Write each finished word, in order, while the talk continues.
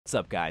What's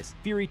up guys,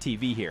 Fury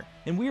TV here,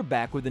 and we're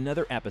back with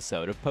another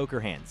episode of Poker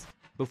Hands.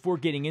 Before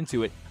getting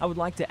into it, I would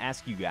like to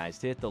ask you guys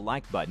to hit the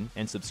like button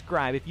and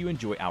subscribe if you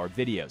enjoy our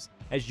videos,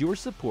 as your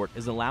support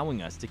is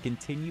allowing us to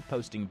continue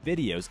posting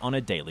videos on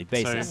a daily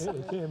basis. So,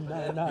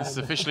 this is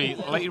officially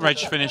late reg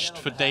finished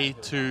for day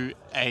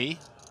 2A.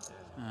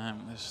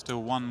 There's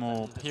still one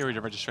more period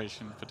of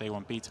registration for day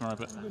 1B tomorrow,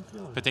 but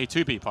for day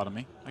 2B, pardon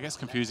me. I guess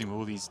confusing with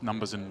all these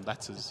numbers and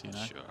letters, you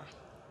know. Sure.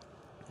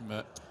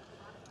 But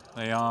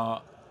they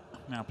are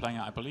now playing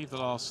out, I believe, the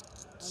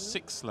last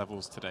 6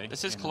 levels today.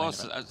 This is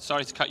close.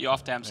 Sorry to cut you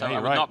off, Nassau. I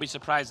would not be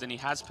surprised, and he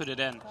has put it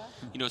in.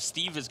 You know,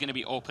 Steve is going to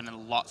be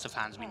opening lots of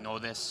hands. We know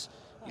this.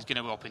 He's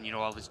going to open, you know,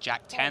 all his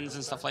Jack 10s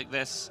and stuff like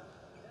this.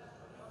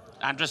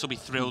 Andres will be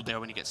thrilled there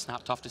when he gets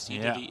snapped off to see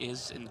that he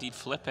is indeed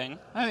flipping.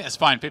 I think that's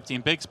fine.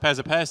 15 bigs, pairs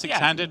a pair,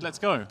 6-handed. Let's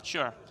go.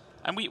 Sure.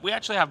 And we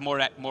actually have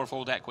more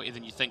fold equity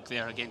than you think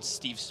there against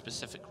Steve's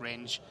specific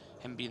range,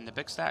 him being the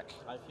big stack.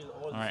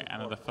 All right,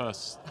 and the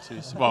first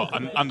 2, well,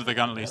 under the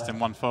gun at least in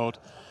one fold.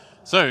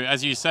 So,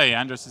 as you say,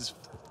 Andres is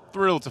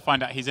thrilled to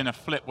find out he's in a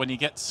flip when he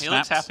gets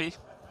snapped. He looks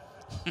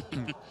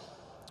happy.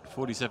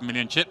 47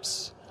 million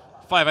chips.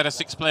 5 out of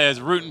 6 players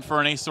rooting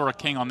for an ace or a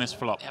king on this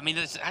flop. I mean,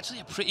 it's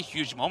actually a pretty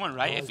huge moment,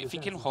 right? If he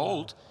can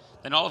hold,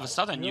 then all of a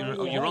sudden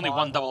you're only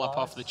one double up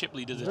off the chip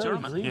lead of the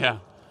tournament. Yeah.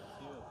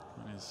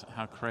 That is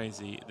how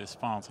crazy this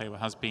final table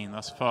has been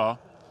thus far.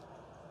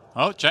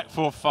 Oh, Jack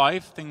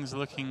 4-5. Things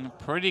looking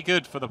pretty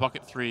good for the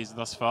pocket threes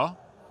thus far.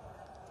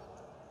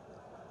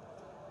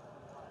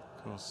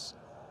 Of course,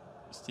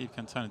 Steve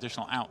can turn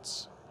additional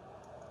outs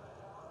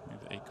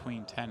with a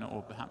queen 10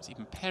 or perhaps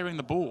even pairing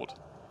the board.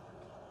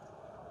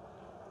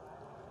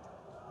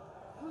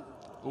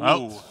 Ooh.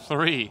 Well,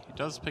 3. He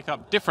does pick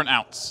up different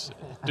outs.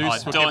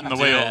 Deuce would get in the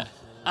wheel.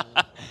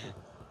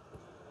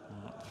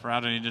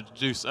 Farado needed a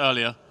deuce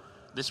earlier.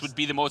 This would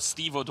be the most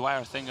Steve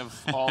O'Dwyer thing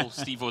of all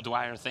Steve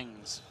O'Dwyer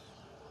things.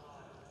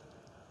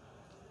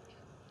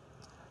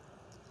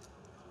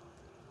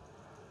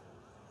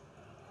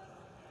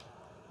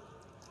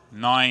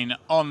 Nine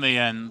on the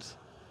end.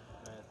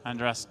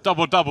 Andres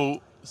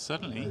double-double,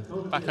 certainly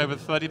back over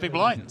 30 big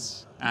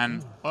blinds.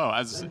 And, well,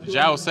 as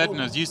Zhao said and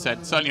as you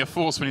said, certainly a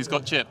force when he's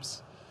got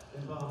chips.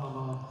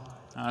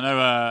 I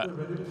know,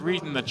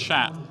 reading the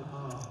chat,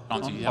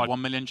 you have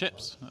 1 million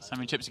chips. That's how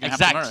many chips you can have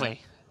tomorrow.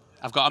 Exactly.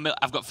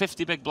 I've got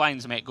 50 big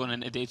blinds, mate, going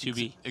into day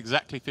 2B.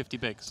 Exactly 50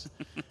 bigs.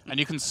 And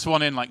you can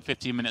swan in like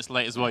 15 minutes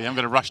late as well. You haven't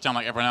got to rush down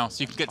like everyone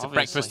else. You can get to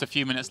breakfast a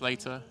few minutes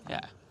later.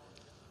 Yeah.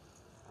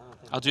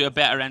 I'll do a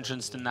better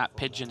entrance than that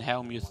pigeon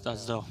Helmuth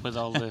does, though, with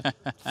all the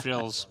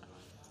frills.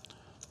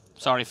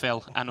 Sorry,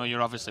 Phil. I know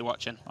you're obviously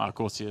watching. Oh, of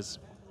course he is.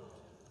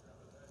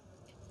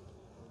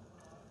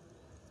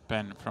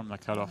 Ben from the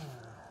cutoff.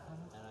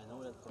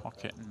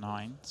 Pocket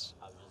 9s.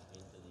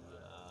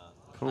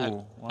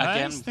 Cool.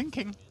 Again,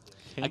 thinking.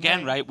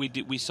 Again, right,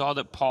 we saw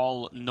that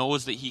Paul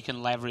knows that he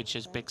can leverage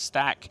his big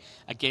stack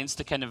against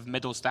the kind of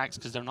middle stacks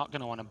because they're not going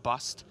to want to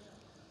bust.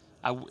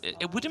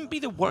 It wouldn't be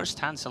the worst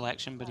hand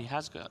selection, but he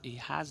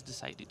has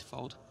decided to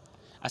fold.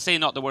 I say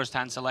not the worst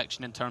hand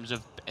selection in terms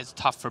of it's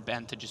tough for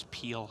Ben to just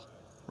peel.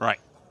 Right.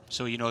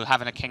 So, you know,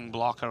 having a king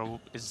blocker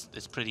is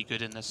pretty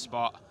good in this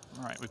spot.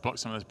 All right, we blocked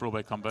some of those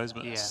Broadway combos,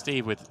 but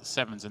Steve with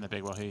 7s in the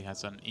big, well, he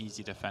has an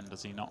easy defend,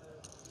 does he not?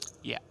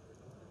 Yeah.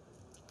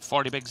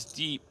 40 bigs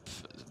deep.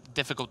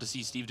 Difficult to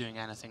see Steve doing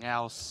anything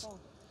else.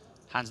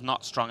 Hand's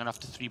not strong enough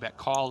to 3-bet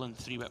call, and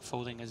 3-bet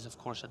folding is, of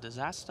course, a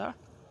disaster.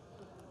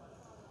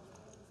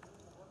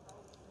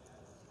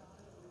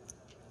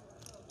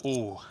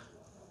 Oh.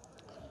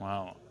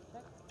 Wow.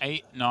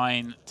 8,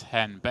 9,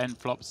 10. Ben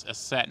flops a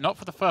set. Not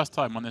for the first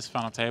time on this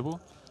final table.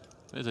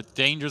 There's a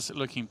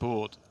dangerous-looking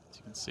board. As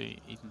you can see,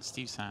 even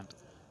Steve's hand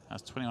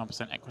has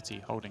 21% equity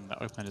holding the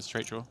open-ended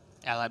straight draw.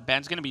 Yeah, like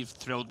Ben's going to be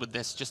thrilled with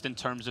this just in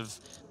terms of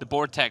the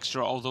board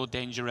texture, although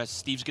dangerous.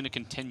 Steve's going to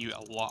continue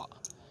a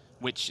lot,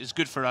 which is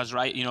good for us,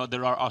 right? You know,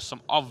 there are some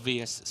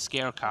obvious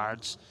scare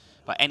cards,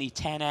 but any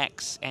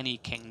 10x, any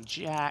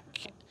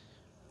king-jack,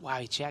 wow,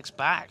 he checks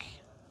back.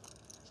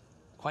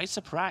 Quite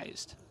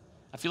surprised.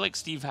 I feel like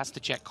Steve has to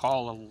check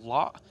call a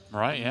lot.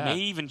 Right, yeah. May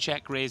even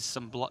check raise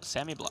some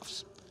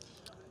semi-bluffs.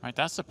 Right,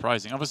 that's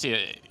surprising.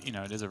 Obviously, you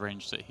know, it is a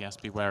range that he has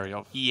to be wary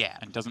of. Yeah.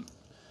 And doesn't...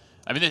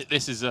 I mean,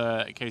 this is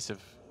a case of,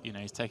 you know,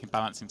 he's taking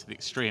balancing to the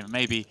extreme.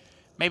 Maybe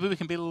we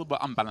can be a little bit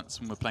unbalanced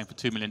when we're playing for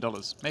 $2 million.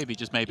 Maybe,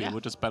 just maybe, we'll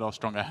just bet our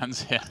stronger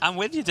hands here. I'm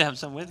with you,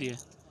 Debs. I'm with you.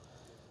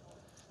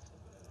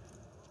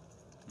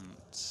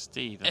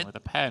 Steve, and with a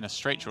pair and a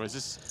straight draw. Is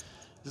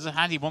this a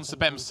hand he wants to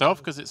bet himself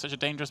because it's such a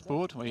dangerous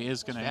board? Where he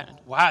is going to...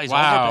 Wow, he's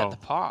overbet the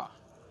pot.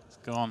 It's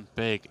gone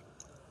big.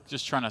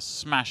 Just trying to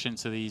smash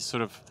into these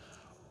sort of,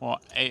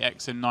 what,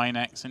 8x and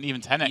 9x and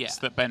even 10x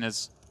that Ben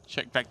has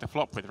checked back the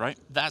flop with, right?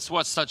 That's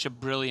what's such a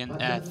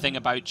brilliant thing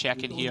about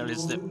checking here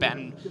is that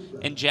Ben,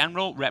 in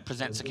general,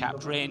 represents a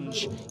capped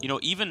range. You know,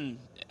 even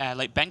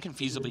like Ben can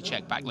feasibly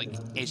check back like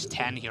ace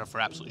 10 here for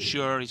absolute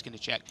sure. He's going to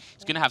check.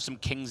 He's going to have some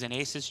kings and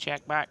aces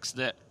check backs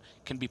that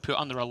can be put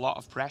under a lot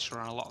of pressure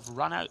and a lot of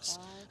runouts.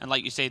 And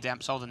like you say,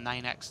 Demps, all the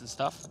 9x and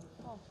stuff.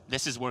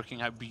 This is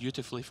working out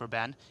beautifully for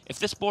Ben. If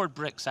this board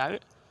bricks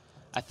out,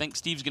 I think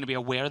Steve's going to be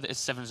aware that his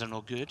 7s are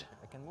no good.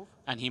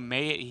 And he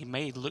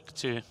may look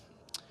to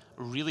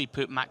really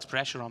put max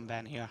pressure on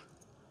Ben here.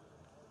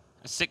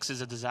 A 6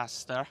 is a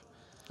disaster.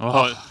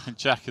 Oh,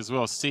 Jack as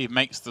well. Steve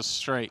makes the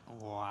straight.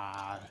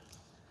 Wow.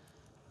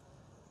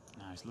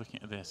 Now he's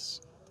looking at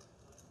this.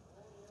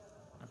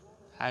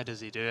 How does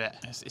he do it?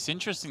 It's an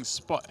interesting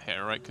spot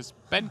here, right? Because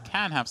Ben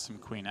can have some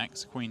Queen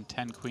X, Queen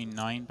 10, Queen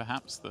 9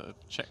 perhaps, the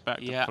check back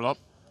to flop.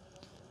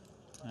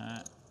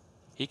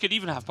 He could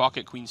even have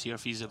pocket queens here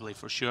feasibly,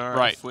 for sure.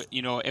 Right. If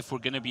if we're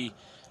going to be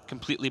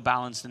completely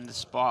balanced in the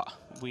spot,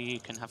 we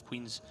can have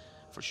queens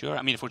for sure.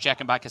 I mean, if we're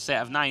checking back a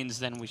set of 9s,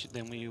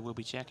 then we will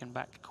be checking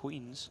back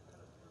queens.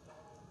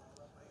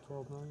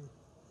 12 million.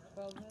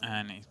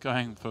 And he's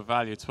going for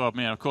value, 12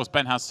 million. Of course,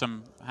 Ben has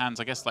some hands,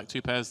 I guess, like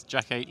 2 pairs,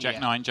 Jack 8,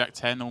 Jack 9, Jack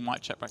 10, all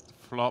might check back to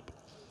flop.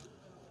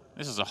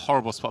 This is a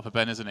horrible spot for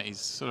Ben, isn't it? He's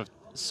sort of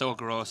so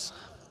gross.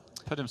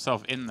 Put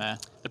himself in there.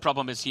 The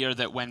problem is here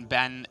that when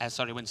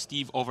when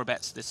Steve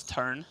overbets this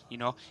turn,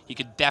 he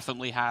could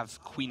definitely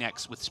have Queen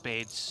X with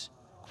spades,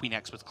 Queen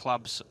X with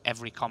clubs,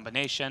 every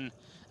combination,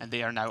 and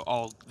they are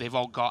now they've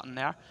all gotten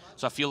there.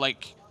 So I feel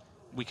like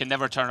we can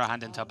never turn our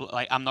hand into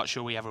a I'm not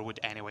sure we ever would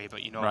anyway,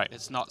 but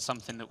it's not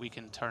something that we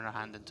can turn our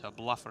hand into a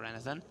bluff or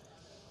anything.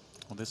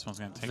 Well, this one's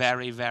going to take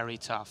very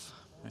tough.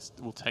 This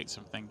will take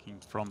some thinking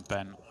from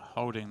Ben,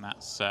 holding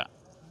that set.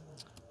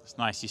 It's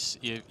nice.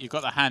 You've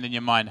got the hand in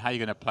your mind. How are you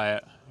going to play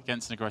it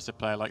against an aggressive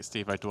player like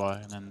Steve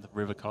O'Dwyer? And then the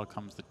river card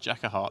comes the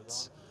Jack of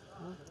Hearts.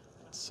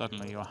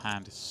 Suddenly your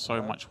hand is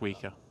so much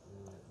weaker.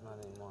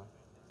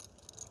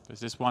 Is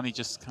this one he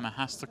just kind of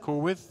has to call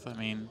with? I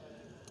mean,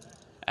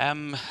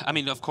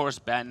 of course,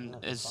 Ben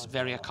is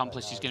very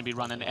accomplished. He's going to be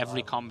running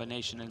every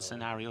combination and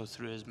scenario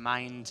through his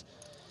mind.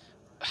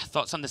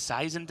 Thoughts on the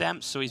size and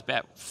depth? So he's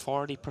bet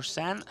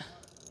 40%.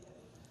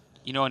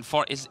 And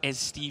is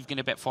Steve going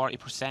to bet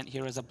 40%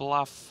 here as a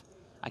bluff?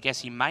 I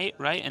guess he might,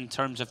 right? In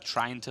terms of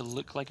trying to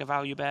look like a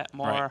value bet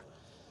more. Right.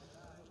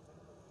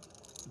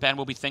 Ben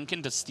will be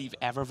thinking, does Steve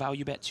ever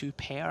value bet 2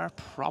 pair?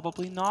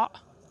 Probably not.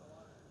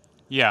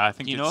 Yeah, I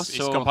think it's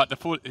got by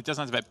default. It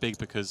doesn't have to bet big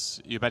because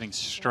you're betting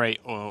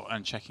straight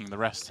and checking the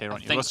rest here,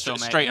 aren't you? Well, so,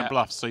 straight and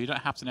bluff, so you don't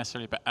have to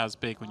necessarily bet as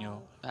big when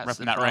you're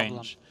repping that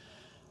range.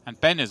 And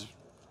Ben is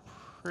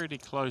pretty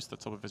close to the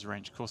top of his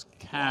range. Of course,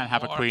 can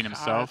have a queen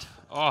himself.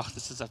 Oh,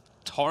 this is a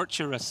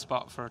torturous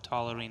spot for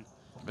Tollerine.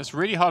 It's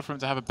really hard for him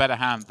to have a better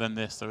hand than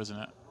this, though, isn't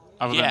it?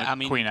 Other than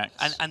the Queen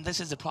X. And this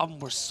is the problem.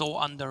 We're so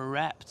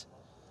under-repped.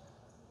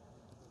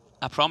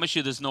 I promise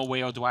you there's no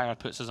way O'Dwyer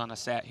puts us on a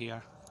set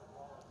here.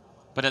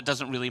 But it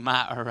doesn't really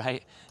matter,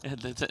 right?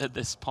 At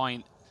this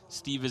point,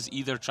 Steve is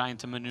either trying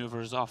to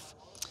maneuver us off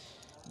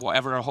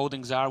whatever our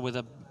holdings are with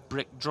a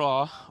brick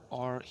draw,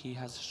 or he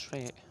has a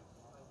straight.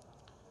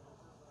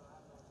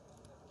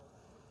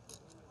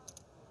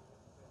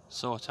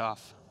 So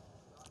tough.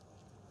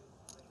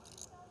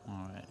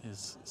 All right,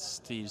 is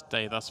Steve's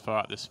day thus far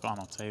at this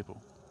final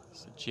table.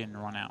 It's a gin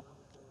run out.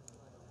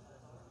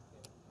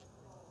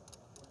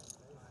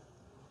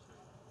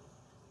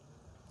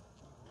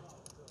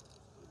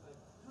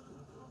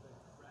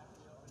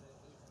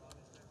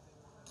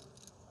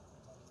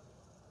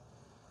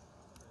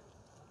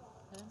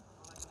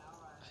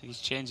 He's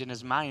changing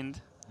his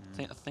mind.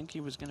 I think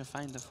he was going to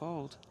find the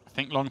fold.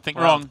 Think long, think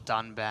wrong.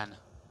 Done, Ben.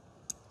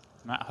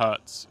 That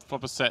hurts.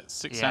 Flop a set,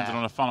 6-handed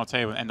on a final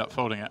table and end up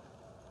folding it.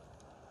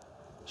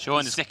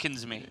 Sean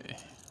sickens me.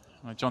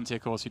 Well, John T,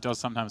 of course, who does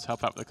sometimes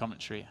help out with the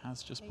commentary,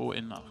 has just brought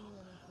in a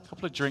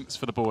couple of drinks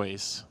for the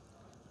boys.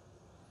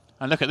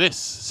 And look at this.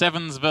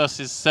 7s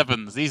versus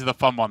 7s. These are the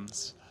fun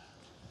ones.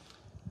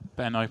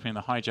 Ben opening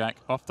the hijack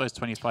off those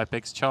 25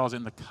 bigs. Charles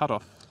in the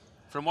cutoff.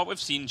 From what we've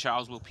seen,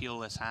 Charles will peel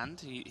this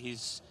hand.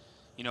 He's,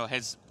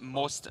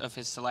 most of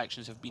his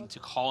selections have been to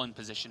call in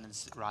position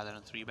rather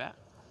than 3-bet,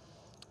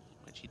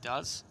 which he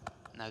does.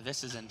 Now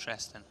this is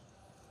interesting.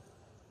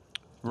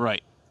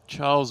 Right.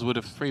 Charles would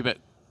have 3-bet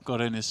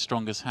got in his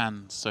strongest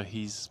hand, so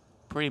he's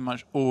pretty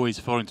much always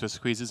falling to a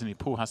squeeze, isn't he?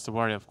 Paul has to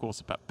worry, of course,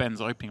 about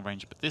Ben's opening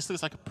range, but this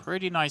looks like a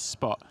pretty nice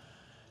spot.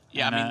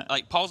 Yeah,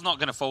 and, Paul's not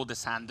going to fold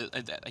this hand.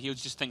 He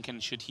was just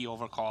thinking, should he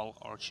overcall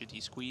or should he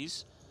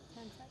squeeze?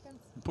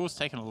 Paul's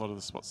taken a lot of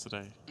the spots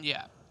today.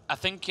 Yeah. I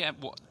think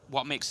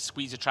what makes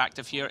squeeze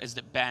attractive here is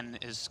that Ben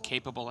is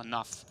capable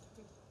enough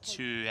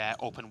to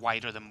open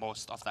wider than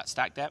most off that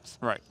stack depth.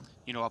 Right.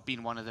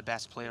 Being one of the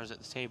best players at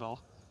the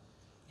table.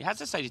 He has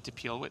decided to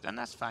peel with, and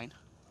that's fine.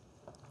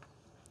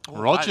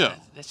 Oh, Roger.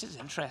 This is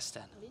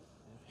interesting.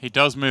 He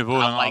does move all.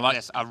 I like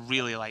this. I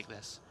really like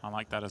this. I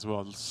like that as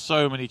well.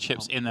 So many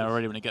chips in there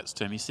already when it gets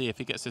to him. You see, if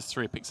he gets this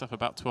 3, it picks up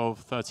about 12,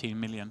 13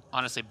 million.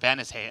 Honestly, Ben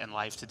is hating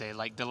life today.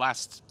 Like the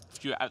last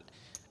few...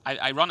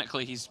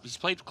 ironically, he's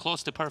played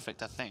close to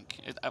perfect, I think.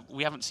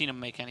 We haven't seen him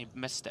make any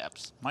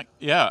missteps.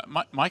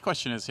 My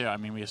question is here,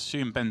 we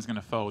assume Ben's going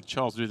to fold.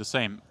 Charles will do the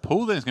same.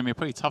 Paul then is going to be a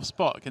pretty tough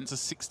spot against a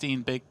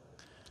 16 big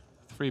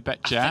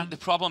 3-bet jam. I think the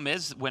problem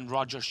is when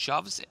Roger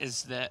shoves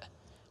is that,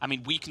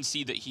 we can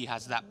see that he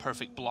has that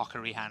perfect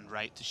blockery hand,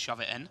 right, to shove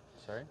it in.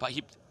 Sorry? But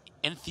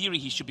in theory,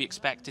 he should be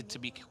expected to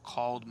be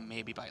called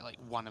maybe by like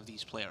one of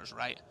these players,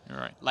 right? You're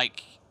right.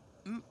 Like,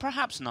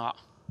 perhaps not.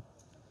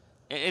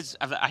 It is.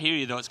 I hear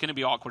you though. It's going to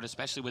be awkward,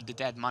 especially with the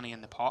dead money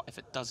in the pot if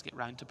it does get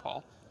round to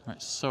Paul.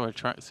 It's so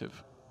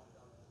attractive.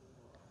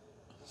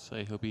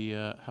 So he'll be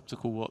have to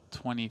call what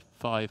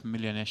 25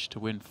 million-ish to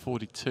win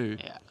 42.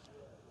 Yeah.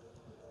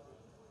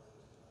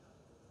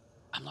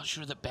 I'm not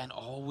sure that Ben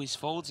always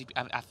folds.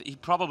 He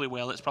probably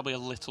will. It's probably a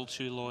little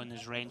too low in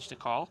his range to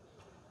call.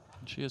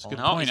 Actually, that's a good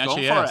no, point. he's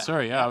Actually, going for yeah. it.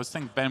 Sorry, yeah. I was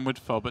thinking Ben would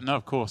fold, but no,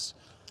 of course.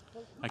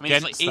 I mean,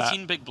 it's like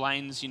 18 big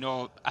blinds. You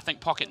know, I think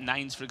pocket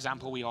nines, for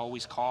example, we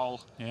always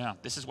call. Yeah.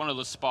 This is one of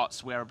those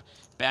spots where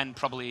Ben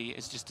probably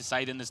is just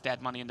deciding there's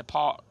dead money in the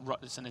pot.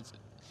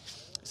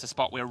 It's a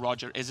spot where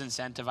Roger is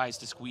incentivized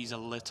to squeeze a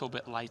little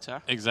bit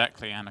lighter.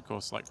 Exactly, and of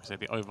course, like we said,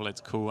 the overlaid's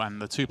cool, and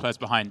the two players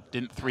behind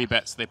didn't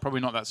 3-bet, so they're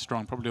probably not that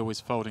strong, probably always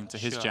folding to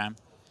his jam.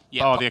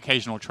 Yeah, the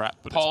occasional trap.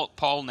 But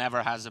Paul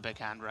never has a big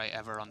hand, right,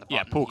 ever on the button.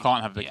 Yeah, Paul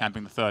can't have a big hand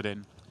being the third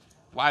in.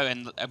 Wow,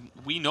 and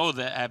we know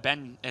that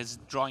Ben is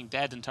drawing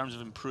dead in terms of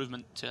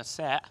improvement to a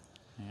set.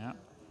 Yeah.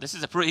 This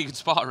is a pretty good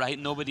spot, right?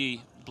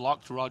 Nobody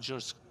blocked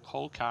Roger's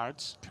whole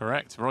cards.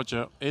 Correct.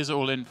 Roger is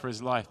all in for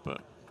his life,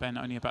 but Ben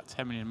only about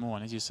 10 million more.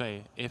 And as you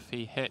say, if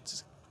he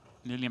hits,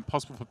 nearly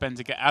impossible for Ben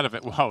to get out of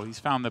it. Wow, he's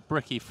found the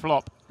bricky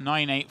flop,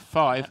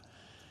 9-8-5. Yeah.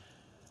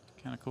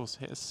 Can, of course,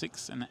 hit a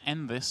 6 and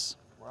end this.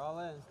 We're all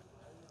in.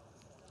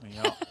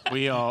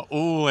 We are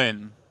all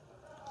in.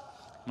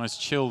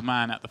 Most chilled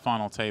man at the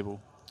final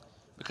table.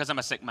 Because I'm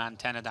a sick man,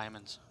 10 of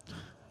diamonds.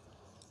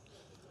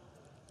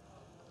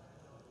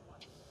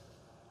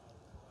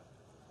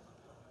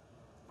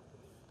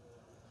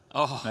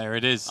 Oh, there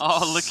it is.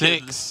 Oh, look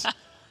 6,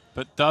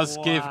 but does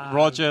give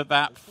Roger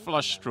that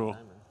flush draw.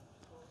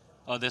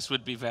 Oh, this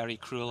would be very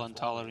cruel on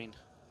Tolerine.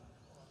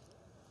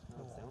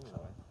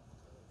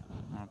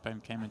 Oh,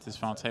 Ben came into his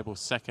final table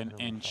second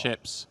in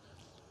chips.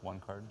 One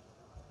card.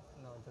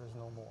 No, there's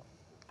no more.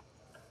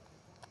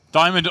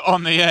 Diamond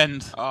on the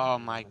end. Oh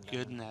my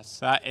goodness.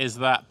 That is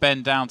that.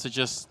 Ben down to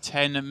just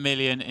 10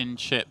 million in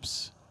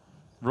chips.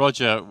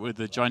 Roger with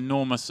the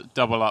ginormous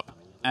double up.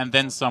 And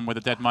then some with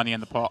the dead money in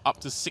the pot.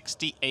 Up to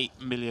 68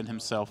 million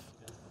himself.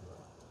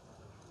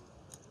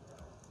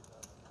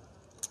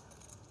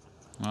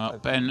 Well,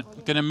 Ben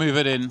going to move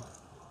it in.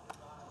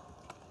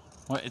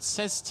 Well, it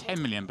says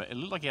 10 million, but it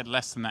looked like he had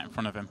less than that in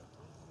front of him.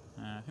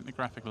 I think the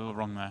graphic a little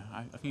wrong there.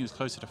 I think he was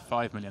closer to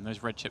 5 million.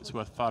 Those red chips are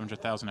worth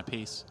 500,000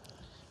 apiece.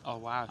 Oh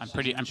wow! I'm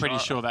pretty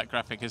sure that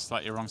graphic is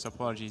slightly wrong. So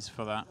apologies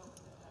for that.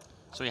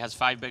 So he has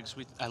 5 bigs,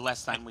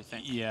 less than we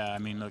think. Yeah, I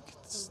mean, look,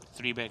 it's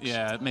 3 bigs.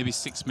 Yeah, maybe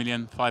 6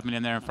 million, 5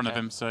 million there in front of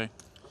him. So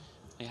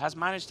he has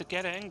managed to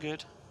get it in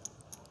good.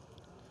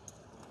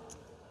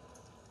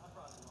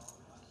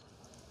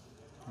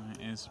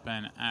 It is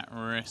Ben at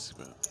risk,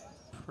 but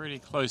pretty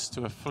close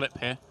to a flip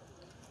here.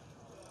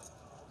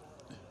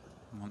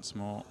 Once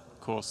more,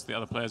 of course, the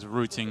other players are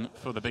rooting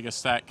for the bigger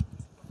stack.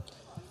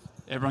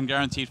 Everyone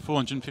guaranteed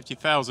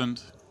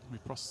 450,000. We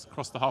crossed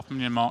the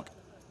 $500,000 mark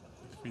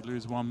if we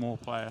lose one more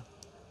player.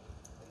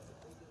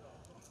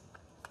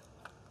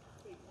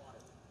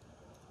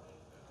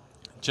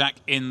 Jack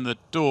in the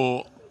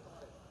door,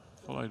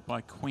 followed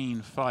by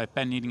Queen 5.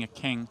 Ben needing a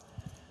king.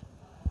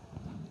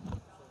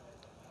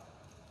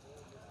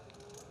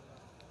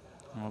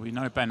 Well, we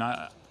know Ben.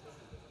 I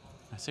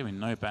say we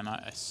know Ben. I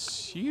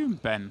assume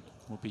Ben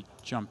will be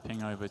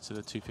jumping over to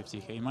the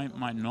 250k. He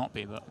might not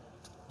be, but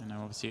you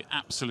know, obviously an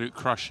absolute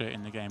crusher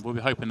in the game. We'll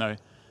be hoping though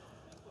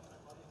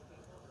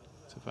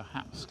to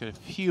perhaps get a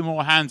few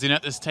more hands in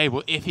at this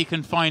table if he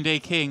can find a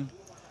king.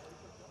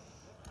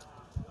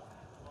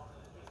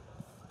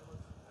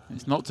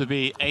 It's not to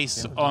be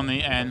ace on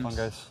the end. Fun,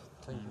 guys.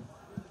 Thank you.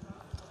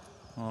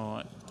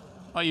 Well,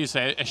 like you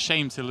say, a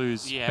shame to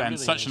lose Ben, really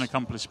such an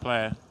accomplished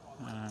player.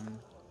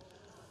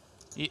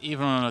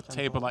 Even on a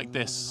table like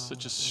this,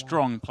 such a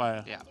strong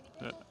player. Yeah.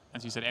 But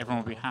as you said,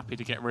 everyone will be happy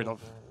to get rid of.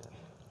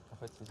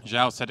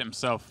 Zhao said it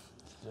himself.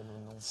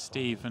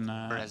 Steve and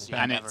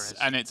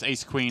it's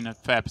ace queen a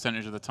fair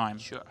percentage of the time.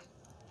 Sure.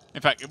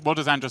 In fact, what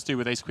does Andros do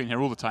with ace queen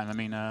here all the time? I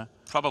mean,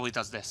 probably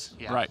does this.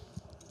 Yeah. Right.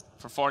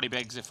 For 40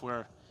 bigs, if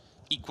we're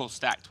equal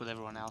stacked with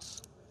everyone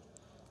else.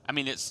 I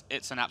mean, it's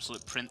an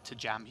absolute print to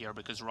jam here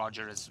because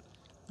Roger is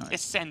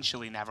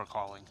essentially never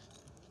calling,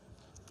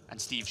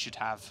 and Steve should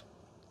have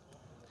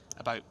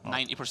about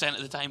 90%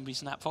 of the time be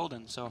snap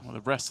folding. So well, the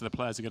rest of the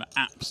players are going to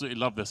absolutely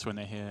love this when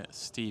they hear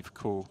Steve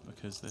call,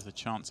 because there's a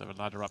chance of a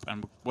ladder up,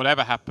 and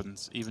whatever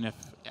happens, even if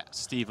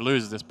Steve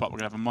loses this pot, we're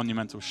going to have a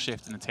monumental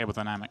shift in the table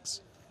dynamics.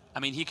 I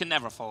mean, he can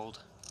never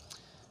fold,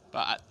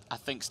 but I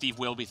think Steve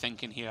will be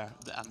thinking here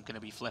that I'm going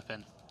to be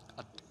flipping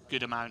a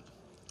good amount.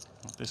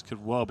 Well, this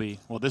could well be,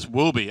 this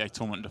will be a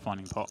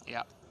tournament-defining pot.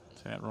 Yeah.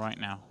 So that right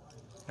now,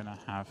 going to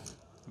have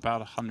about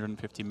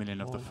 150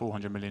 million of the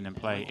 400 million in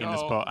play in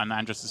this pot, and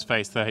Andros'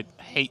 face, though, he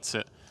hates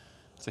it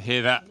to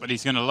hear that, but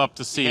he's going to love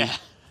to see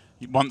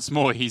once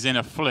more he's in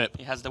a flip.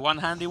 He has the one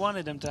hand he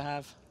wanted him to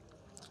have.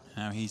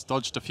 Now he's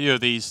dodged a few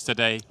of these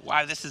today.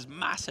 Wow, this is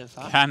massive,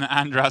 huh? Can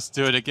Andras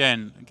do it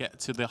again? Get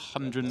to the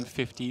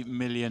 150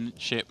 million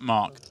chip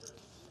mark.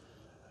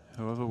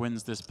 Whoever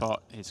wins this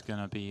pot is going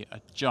to be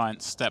a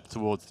giant step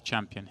towards the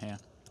champion here.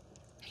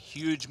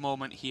 Huge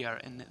moment here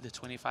in the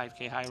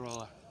 25k high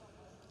roller.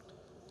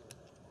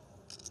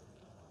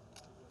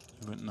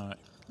 You wouldn't know it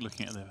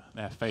looking at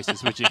their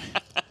faces, would you?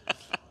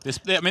 This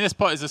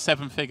pot is a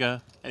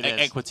 7-figure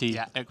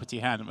equity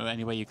hand.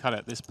 Any way you cut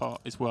it, this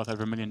pot is worth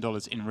over $1 million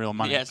in real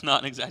money. Yeah, it's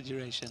not an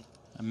exaggeration.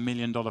 $1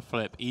 million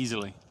flip,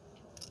 easily.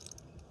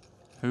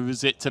 Who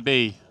is it to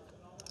be?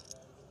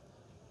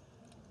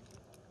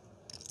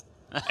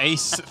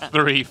 Ace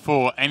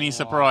 3-4. Any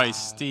surprise?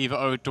 Steve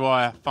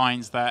O'Dwyer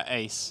finds that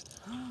ace.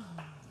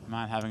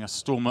 Man having a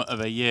stormer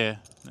of a year.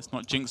 Let's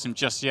not jinx him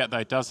just yet,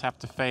 though. Does have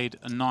to fade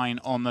a 9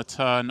 on the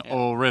turn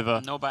or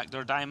river. No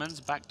backdoor diamonds,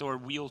 backdoor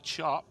wheel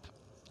chop.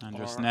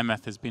 Andras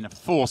Nemeth has been a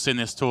force in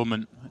this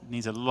tournament.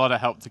 Needs a lot of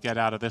help to get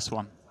out of this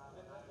one.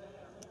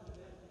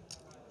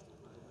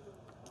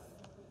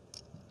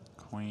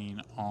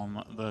 Queen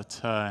on the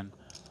turn.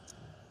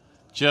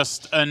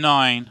 Just a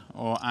 9,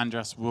 or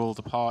Andras will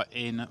depart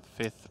in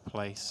 5th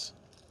place.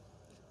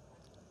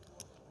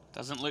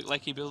 Doesn't look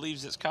like he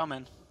believes it's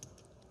coming.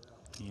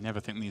 You never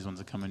think these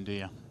ones are coming, do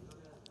you?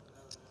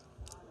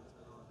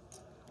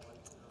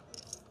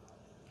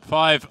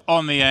 5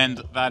 on the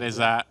end, that is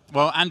that.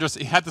 Well, Andras,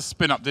 he had to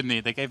spin up, didn't he?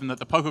 They gave him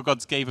the poker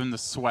gods gave him the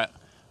sweat.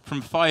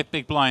 From 5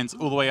 big blinds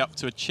all the way up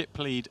to a chip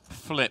lead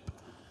flip.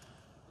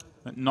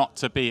 But not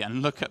to be.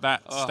 And look at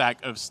that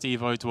stack of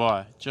Steve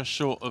O'Dwyer. Just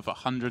short of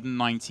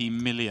 190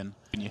 million.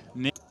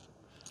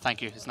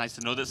 Thank you. It's nice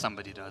to know that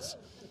somebody does.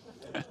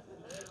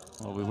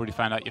 Well, we've already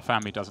found out your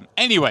family doesn't.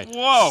 Anyway,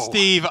 whoa.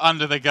 Steve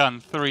under the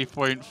gun,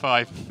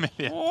 3.5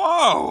 million.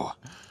 Whoa!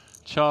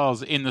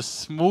 Charles in the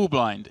small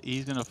blind.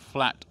 He's going to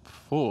flat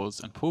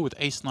 4s and Paul with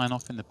ace-9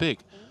 off in the big.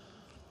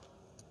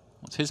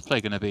 What's his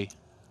play going to be?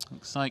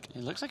 It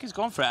looks like he's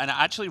gone for it, and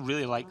I actually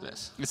really like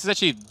this. This is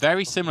actually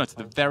very similar to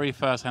the very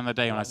first hand of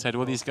the day when I said,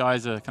 well, these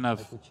guys are kind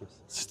of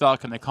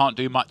stuck and they can't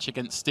do much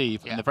against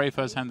Steve. Yeah. And the very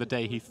first hand of the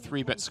day, he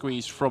 3-bet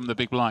squeezed from the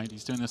big blind.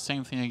 He's doing the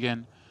same thing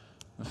again.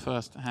 The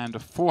first hand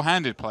of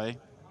 4-handed play.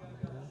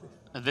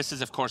 And this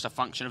is, of course, a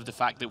function of the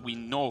fact that we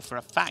know for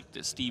a fact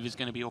that Steve is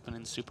going to be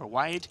opening super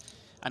wide.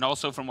 And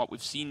also from what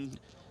we've seen,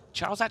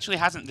 Charles actually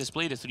hasn't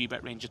displayed a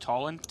 3-bet range at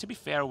all. And to be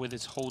fair with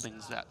his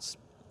holdings, that's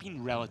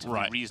been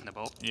relatively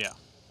reasonable. Yeah.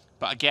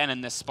 But again,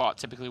 in this spot,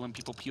 typically when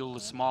people peel the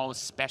small,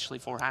 especially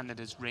 4-handed,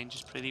 his range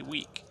is pretty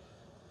weak.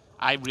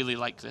 I really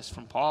like this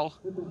from Paul.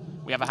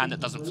 We have a hand that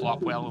doesn't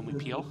flop well when we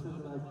peel.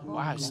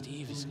 Wow,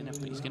 Steve is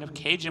gonna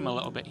cage him a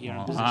little bit here.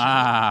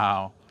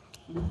 Wow.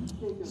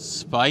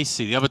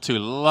 Spicy. The other two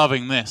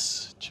loving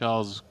this.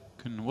 Charles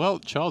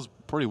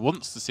probably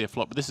wants to see a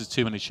flop, but this is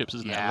too many chips,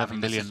 isn't it? 11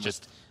 million. This is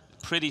just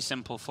pretty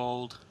simple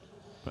fold.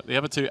 But the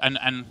other two,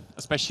 and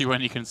especially when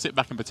you can sit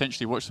back and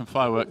potentially watch some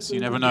fireworks, you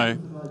never know.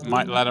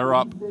 Might ladder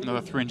up another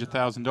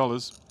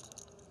 $300,000.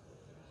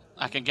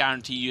 I can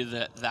guarantee you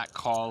that that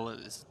call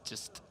is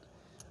just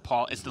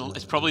Paul.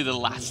 It's probably the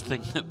last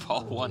thing that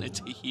Paul wanted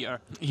to hear.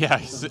 Yeah,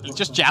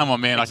 just jam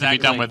on me and I can be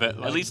done with it.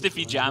 At least if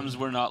he jams,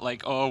 we're not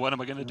like, oh, what am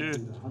I gonna do?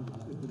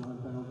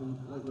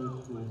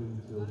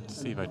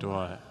 Steve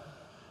O'Dwyer.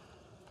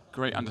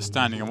 Great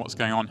understanding of what's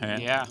going on here.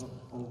 Yeah.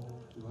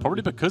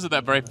 Probably because of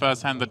that very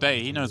first hand of the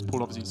day. He knows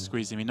Paul obviously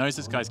squeezed him. He knows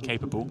this guy's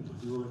capable.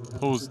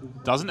 Paul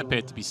doesn't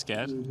appear to be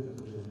scared.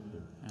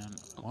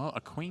 And, well,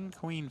 a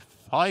queen-queen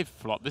 5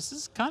 flop. This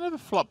is kind of a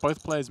flop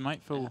both players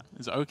might feel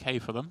is okay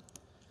for them.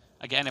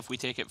 Again, if we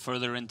take it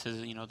further into,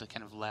 you know, the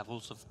kind of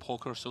levels of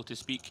poker, so to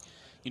speak,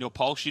 you know,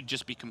 Paul should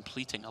just be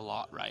completing a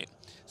lot, right?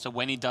 So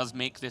when he does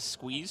make this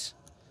squeeze,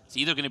 it's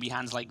either going to be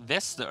hands like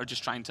this that are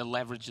just trying to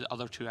leverage the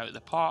other two out of the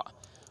pot,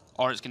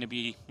 or it's going to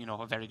be, you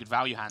know, a very good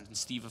value hand. And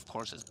Steve, of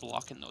course, is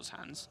blocking those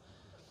hands.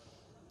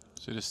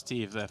 So does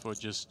Steve, therefore,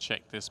 just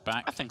check this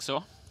back? I think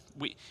so.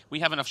 We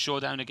have enough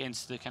showdown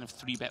against the kind of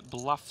 3-bet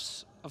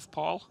bluffs of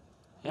Paul.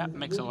 Yeah,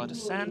 makes a lot of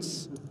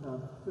sense.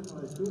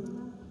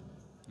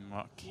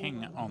 Well,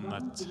 king on the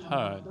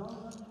turn.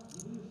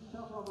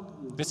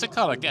 This is a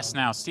card, I guess,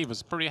 now. Steve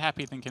was pretty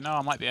happy thinking, oh,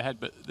 I might be ahead,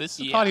 but this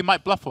is a card he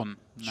might bluff on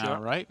now,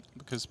 right?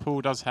 Because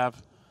Paul does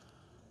have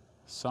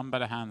some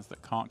better hands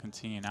that can't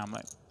continue now.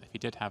 If he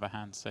did have a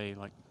hand, say,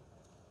 like...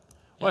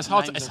 Well, it's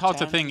hard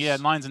to think. Yeah,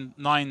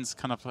 nines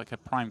kind of like a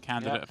prime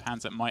candidate of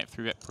hands that might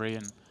 3-bet pre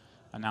and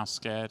are now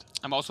scared.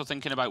 I'm also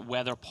thinking about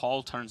whether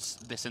Paul turns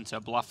this into a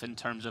bluff in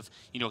terms of,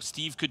 you know,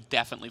 Steve could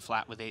definitely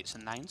flat with 8s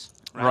and 9s.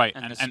 Right,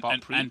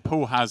 and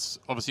Paul has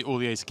obviously all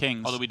the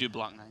ace-kings. Although we do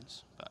block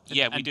 9s. But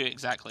yeah, we do,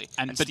 exactly.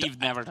 And Steve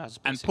never does,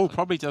 basically. And Paul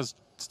probably does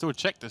still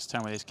check this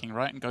turn with ace-king,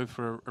 right, and go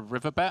for a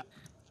river bet.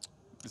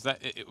 Is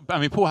that I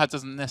mean, Paul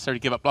doesn't necessarily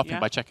give up bluffing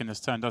by checking this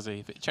turn, does he?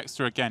 If it checks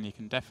through again, you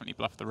can definitely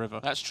bluff the river.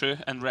 That's true,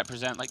 and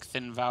represent like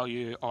thin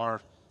value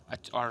or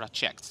a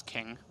checked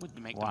king would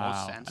make the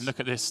most sense. And look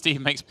at this,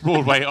 Steve makes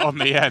Broadway on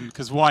the end,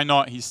 because why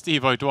not? He's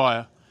Steve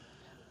O'Dwyer.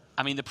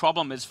 I mean, the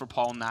problem is for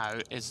Paul now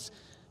is,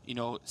 you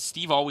know,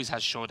 Steve always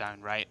has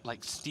showdown, right?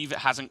 Like, Steve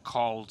hasn't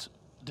called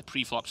the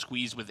pre-flop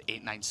squeeze with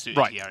 8-9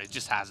 suited here. It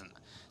just hasn't.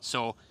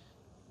 So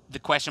the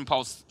question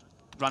Paul's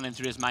running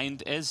through his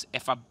mind is,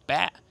 if I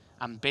bet,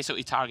 I'm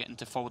basically targeting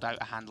to fold out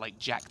a hand like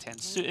Jack-10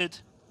 suited,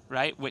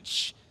 right?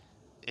 Which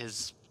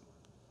is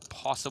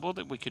possible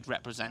that we could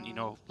represent, you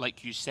know,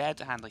 like you said,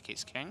 a hand like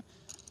Ace-King.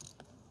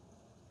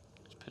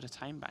 Just put a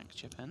time bank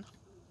chip in.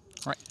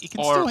 Right.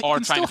 Or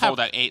trying to fold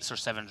out 8s or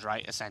 7s,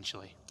 right,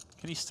 essentially.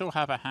 Can he still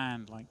have a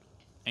hand like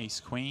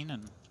Ace-Queen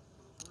and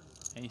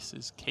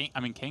Aces-King? I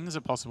mean, Kings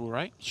are possible,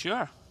 right?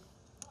 Sure.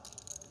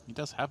 He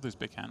does have those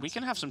big hands. We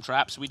can have some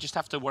traps. We just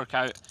have to work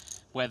out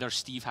whether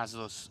Steve has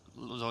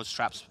those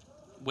traps,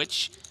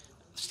 which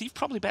Steve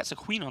probably bets a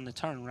queen on the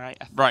turn, right?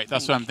 Right,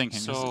 that's what I'm thinking.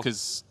 So,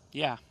 because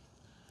yeah.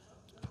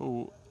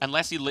 Paul,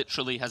 unless he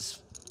literally has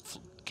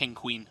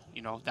king-queen,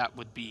 you know, that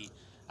would be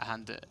a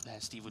hand that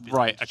Steve would be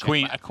right.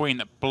 A queen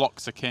that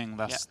blocks a king.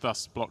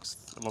 Thus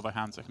blocks a lot of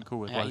hands I can call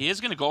with. Yeah, he is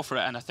going to go for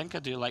it, and I think I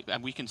do like,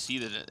 and we can see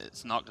that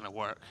it's not going to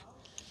work.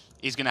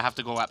 He's going to have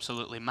to go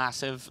absolutely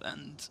massive,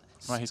 and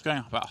well, he's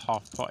going about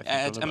half pot.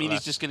 I mean,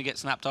 he's just going to get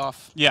snapped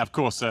off. Yeah, of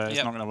course. It's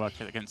not going to work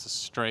against a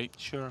straight.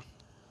 Sure.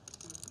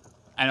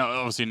 And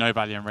obviously, no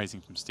value in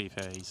raising from Steve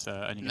here. He's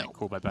only getting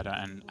called by better,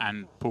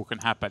 and Paul can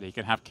have better. He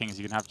can have kings.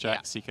 He can have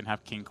jacks. He can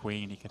have king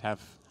queen. He could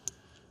have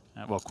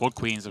well, quad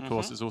queens. Of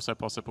course, is also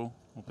possible,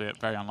 albeit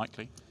very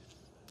unlikely.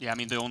 Yeah, I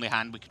mean, the only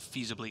hand we could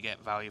feasibly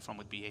get value from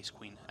would be ace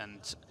queen,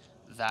 and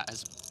that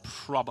is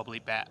probably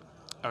bet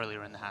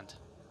earlier in the hand,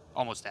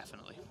 almost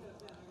definitely.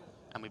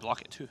 And we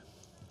block it too.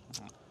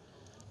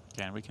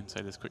 Again, we can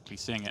say this quickly.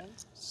 Seeing it,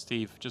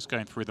 Steve just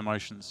going through the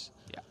motions.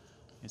 Yeah.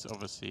 He's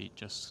obviously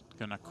just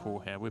going to call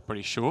here. We're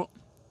pretty short.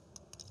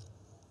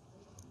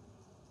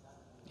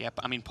 Yep,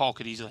 I mean, Paul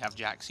could easily have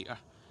jacks here,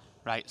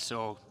 right?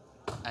 So,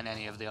 and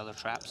any of the other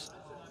traps.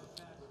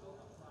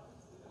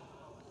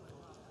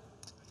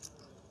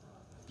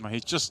 Well,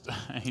 he's just,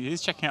 he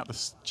is checking out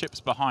the chips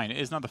behind. It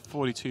is another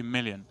 42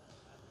 million.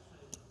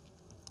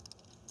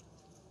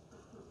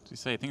 As you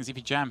say, things if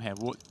you jam here,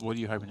 what are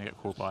you hoping to get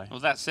called by? Well,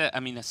 that's it. I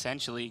mean,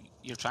 essentially,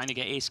 you're trying to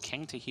get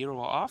ace-king to hero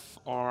it off,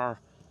 or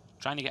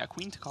trying to get a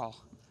queen to call.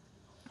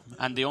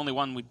 And the only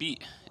one we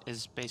beat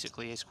is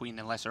basically ace-queen,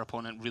 unless our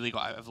opponent really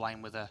got out of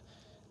line with a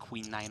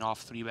queen-9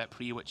 off 3-bet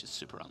pre, which is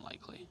super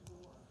unlikely.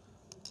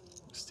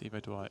 Steve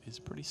O'Dwyer is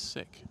pretty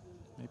sick.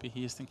 Maybe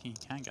he is thinking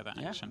he can get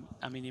that action.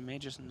 I mean, he may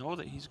just know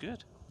that he's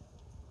good.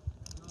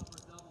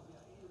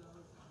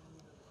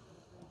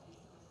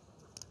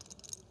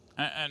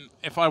 And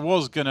if I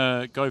was going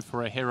to go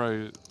for a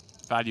hero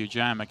value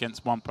jam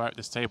against one player at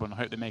this table and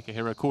hope they make a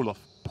hero call-off,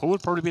 Paul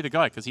would probably be the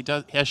guy, because he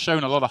has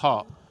shown a lot of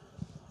heart.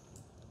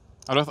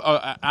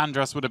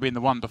 Andras would have been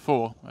the one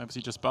before,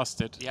 obviously just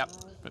busted. Yep.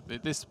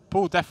 But this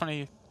Paul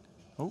definitely...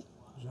 Oh.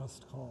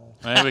 Just call.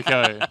 There we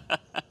go.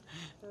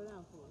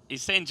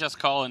 He's saying just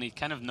call, and he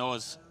kind of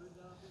knows.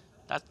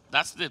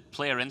 That's the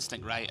player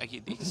instinct, right? Like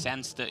he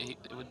sensed that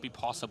it would be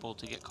possible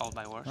to get called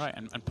by worse. Right,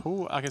 and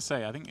Paul, like I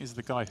say, I think is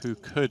the guy who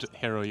could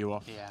hero you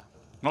off. Yeah.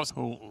 Not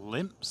Paul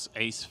limps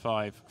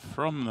ace-5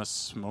 from the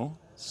small.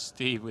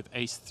 Steve with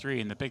ace-3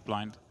 in the big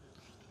blind.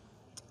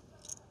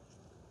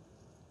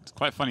 It's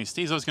quite funny.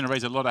 Steve's always going to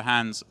raise a lot of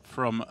hands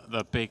from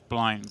the big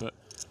blind, but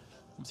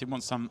he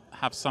wants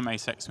have some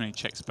ace-x when he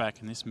checks back,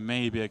 and this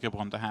may be a good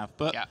one to have.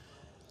 But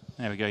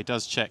there we go. He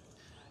does check.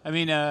 I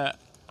mean, well,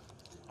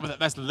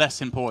 that's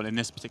less important in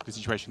this particular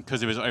situation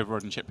because of his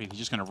override and chip lead. He's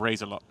just going to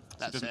raise a lot.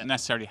 So he doesn't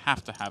necessarily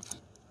have to have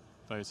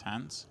those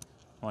hands.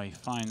 Well, he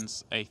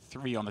finds a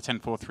 3 on the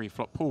 10-4-3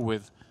 flop pool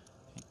with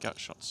a gut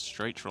shot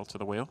straight roll to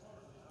the wheel.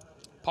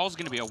 Paul's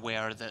going to be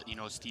aware that, you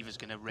know, Steve is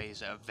going to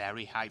raise at a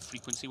very high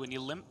frequency when he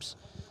limps.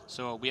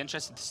 So we'll be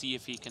interested to see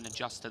if he can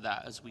adjust to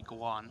that as we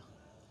go on.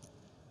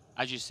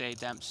 As you say,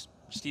 Demps,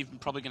 Steve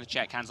probably going to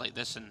check hands like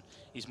this, and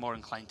he's more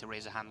inclined to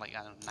raise a hand like,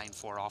 I don't know,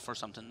 9-4 off or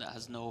something that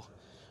has no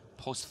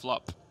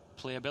post-flop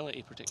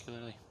playability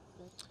particularly.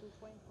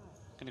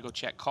 Going to go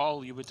check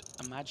call, you would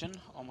imagine,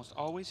 almost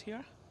always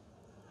here.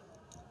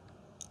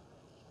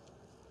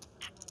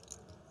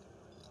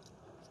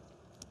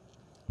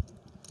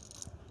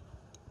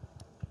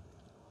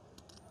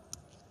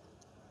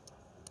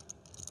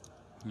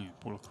 Yeah,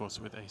 Paul, of course,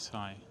 with ace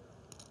high.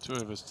 2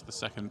 of us to the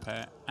second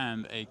pair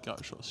and a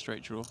gut shot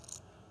straight draw.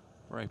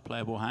 Very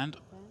playable hand.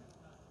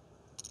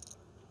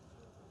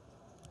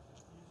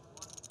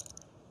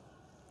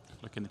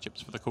 Looking the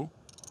chips for the call.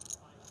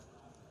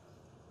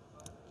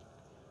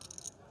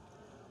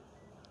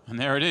 And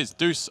there it is,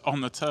 deuce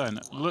on the turn.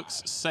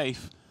 Looks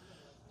safe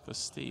for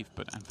Steve,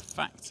 but in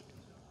fact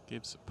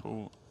gives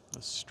Paul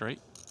the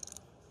straight.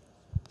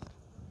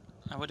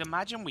 I would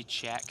imagine we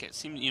check. It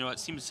seems, you know, it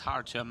seems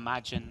hard to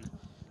imagine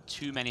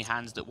too many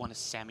hands that want a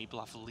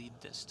semi-bluff lead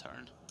this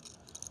turn.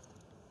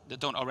 That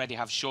don't already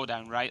have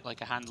showdown, right?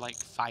 Like a hand like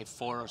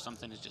 5-4 or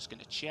something is just going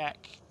to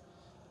check.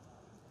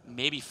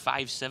 Maybe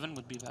 5-7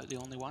 would be about the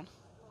only one.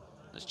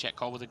 Let's check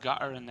call with a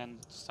gutter and then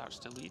starts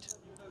to lead.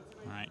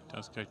 All right,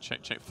 does go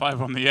check, check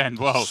 5 on the end.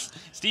 Well,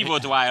 Steve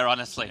O'Dwyer,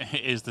 honestly.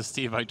 It is the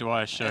Steve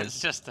O'Dwyer show. It's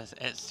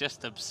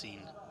just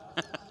obscene.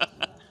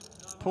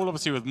 Paul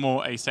obviously with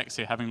more ace-x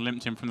here, having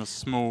limped him from the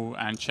small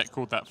and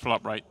check-called that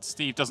flop, right?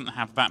 Steve doesn't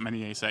have that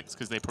many ace-x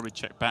because they probably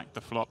check back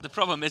the flop. The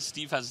problem is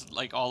Steve has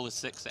like all the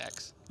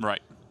 6x.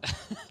 Right.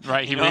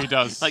 Right, he You know? really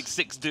does. Like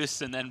 6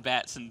 deuce and then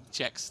bets and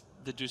checks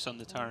the deuce on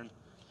the turn.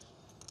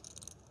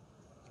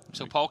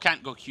 So Paul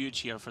can't go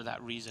huge here for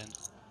that reason.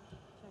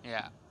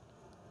 Yeah.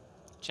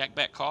 Check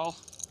bet call.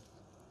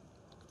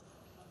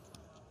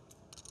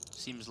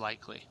 Seems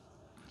likely.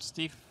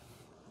 Steve,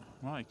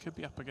 well, he could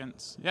be up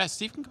against... Yeah,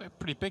 Steve can go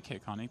pretty big here,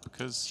 can't he?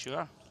 Because...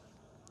 Sure.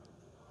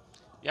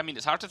 Yeah, I mean,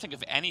 it's hard to think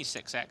of any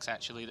 6x,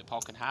 actually, that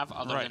Paul can have,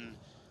 other than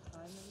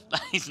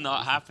he's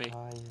not happy.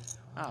 Oh,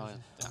 I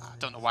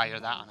don't know why you're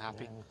that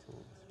unhappy.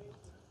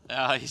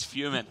 He's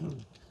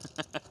fuming.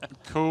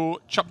 Cool.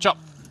 Chop, chop.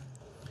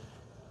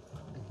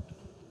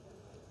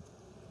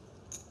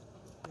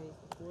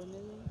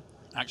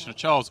 Action of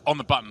Charles on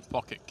the button.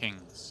 Pocket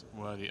kings.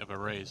 Worthy of a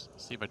raise.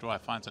 Steve O'Dwyer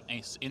finds an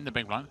ace in the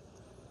big blind.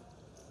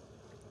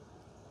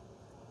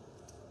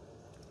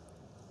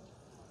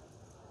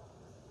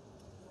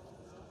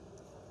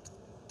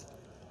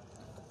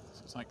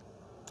 So it's like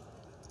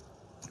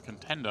a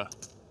contender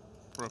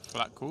for a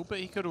flat call, but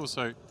he could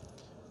also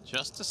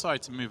just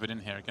decide to move it in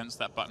here against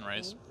that button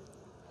raise.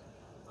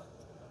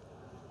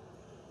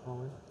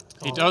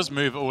 He does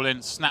move all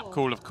in. Snap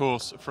call, of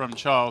course, from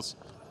Charles.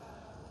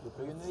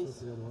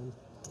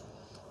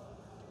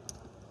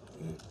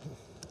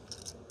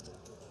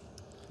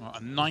 Well,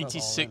 a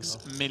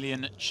 96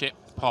 million chip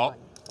pot.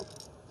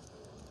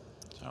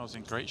 Charles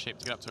in great shape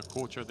to get up to a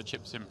quarter of the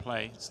chips in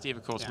play. Steve,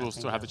 of course, will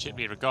still have the chip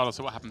lead regardless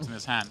of what happens in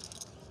his hand.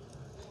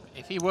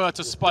 If he were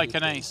to spike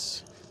an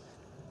ace,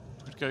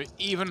 he would go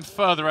even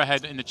further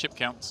ahead in the chip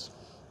counts.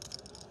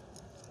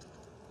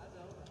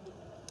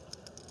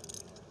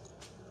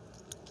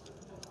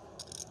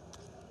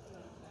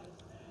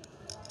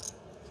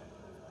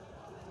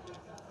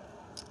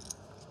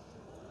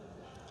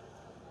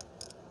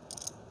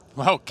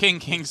 Well, King,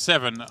 King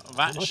 7,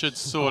 that should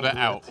sort it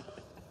out.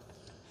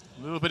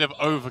 A little bit of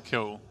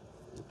overkill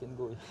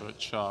for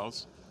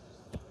Charles.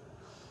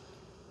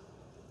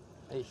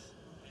 Ace.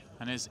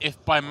 And as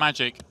if by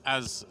magic,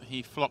 as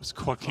he flops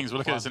quad kings, we'll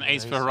look at this, an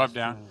ace for a rub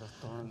down.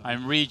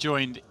 I'm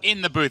rejoined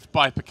in the booth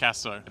by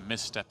Picasso. A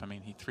misstep, I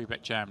mean, he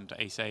 3-bet jammed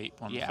ace-8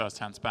 on the first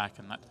hand's back,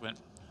 and that went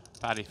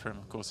badly for him.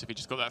 Of course, if he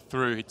just got that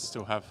through, he'd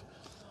still have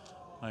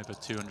over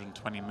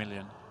 220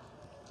 million.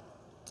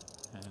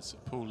 As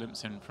Paul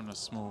limps in from the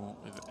small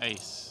with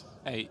ace.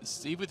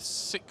 Steve with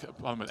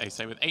with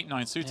ace-8 with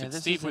 8-9 suited.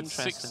 Steve with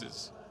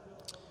sixes.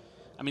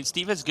 I mean,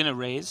 Steve is going to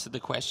raise. The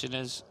question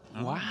is,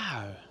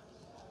 wow.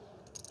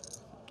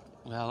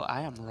 Well,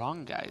 I am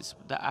wrong, guys.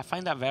 I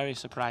find that very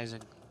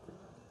surprising.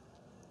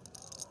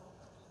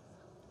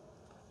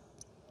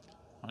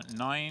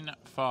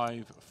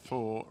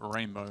 9-5-4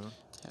 rainbow.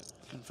 Yeah,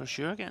 can for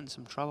sure get in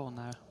some trouble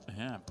now.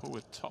 Yeah, Paul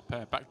with top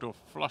pair, backdoor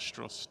flush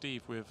draw.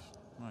 Steve with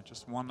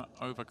just one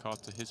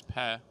overcard to his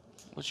pair.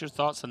 What's your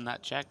thoughts on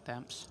that check,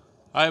 Damps?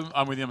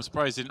 I'm with you. I'm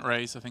surprised he didn't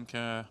raise. I think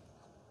I'll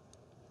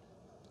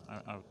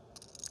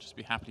just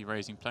be happily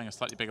raising, playing a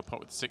slightly bigger pot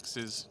with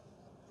sixes.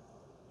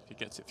 If he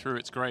gets it through,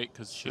 it's great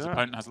because his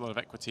opponent has a lot of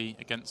equity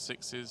against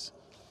sixes.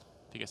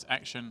 If he gets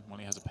action, well,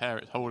 he has a pair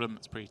at Hold'em.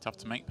 It's pretty tough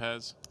to make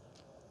pairs.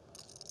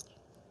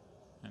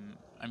 And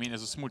I mean,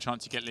 there's a small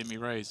chance you get limmy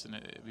raised, and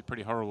it'd be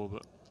pretty horrible.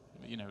 But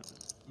you know,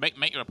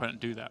 make your opponent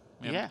do that.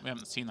 We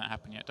haven't seen that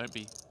happen yet.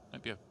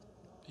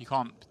 You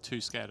can't be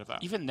too scared of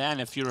that. Even then,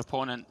 if your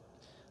opponent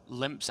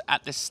limps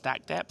at this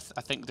stack depth,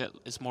 I think that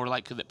it's more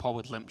likely that Paul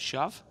would limp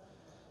shove.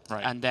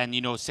 Right. And then,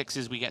 you know,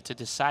 sixes we get to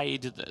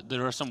decide.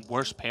 There are some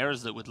worse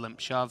pairs that would limp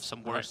shove,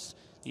 some worse,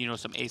 you know,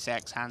 some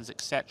ace-x hands,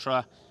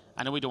 etc.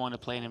 I know we don't want to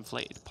play an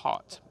inflated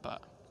pot,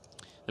 but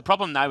the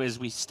problem now is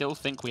we still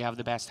think we have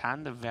the best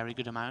hand, a very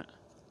good amount.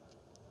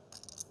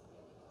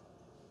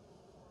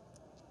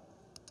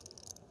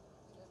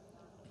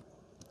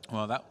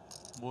 Well, that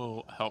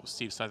will help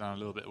Steve slide down a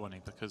little bit, won't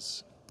he?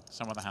 Because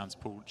some of the hands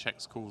Paul check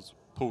calls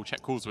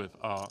with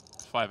are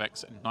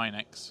 5x and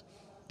 9x.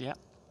 Yeah.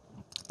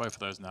 Both of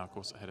those now, of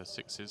course, ahead of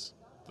sixes.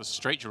 The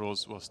straight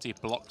draws, well, Steve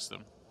blocks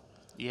them.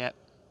 Yeah.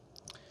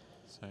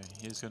 So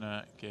he's going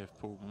to give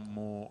Paul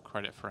more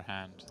credit for a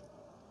hand.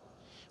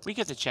 We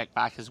get to check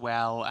back as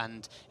well,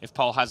 and if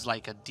Paul has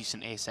like a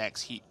decent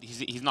ace-x,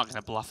 he's not going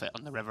to bluff it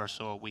on the river,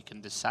 so we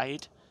can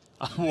decide.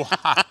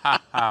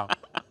 Wow.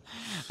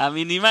 I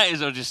mean, we might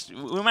as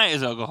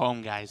well go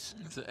home, guys.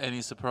 Is there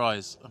any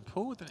surprise? And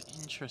Paul with an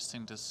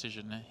interesting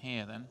decision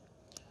here, then.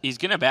 He's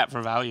going to bet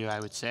for value, I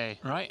would say.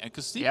 Right,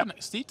 because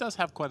Steve does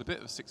have quite a bit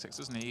of 6x,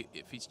 doesn't he?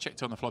 If he's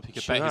checked on the flop, he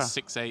could bet his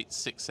 6-8,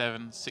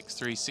 6-7,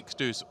 6-3, 6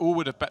 deuce. All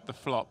would have bet the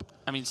flop.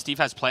 I mean, Steve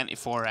has plenty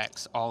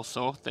 4x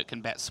also that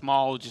can bet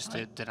small just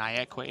to deny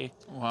equity.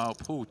 Wow,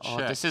 Paul check.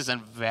 Oh, this is a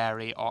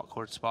very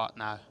awkward spot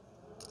now.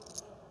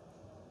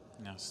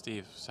 Now,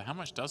 Steve. So how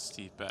much does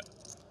Steve bet?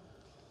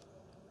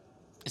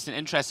 It's an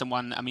interesting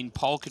one. I mean,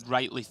 Paul could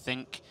rightly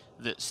think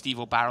that Steve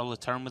will barrel the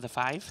turn with a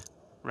 5,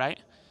 right?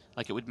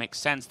 Like, it would make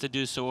sense to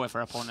do so. If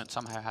our opponent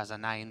somehow has a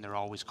 9, they're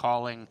always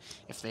calling.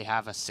 If they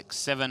have a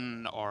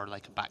 6-7 or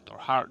like a backdoor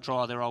heart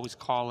draw, they're always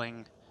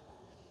calling.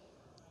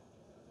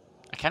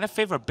 I kind of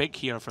favor big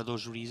here for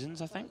those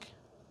reasons, I think.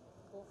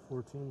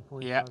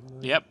 14.5 Yep,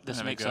 million. yep, this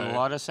There we makes go. a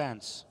lot of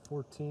sense.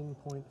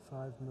 14.5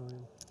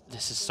 million.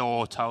 This is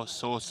so tough,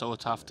 so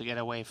tough to get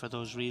away for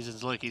those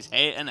reasons. Look, he's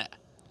hating it.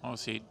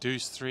 Obviously,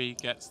 deuce 3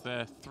 gets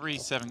there,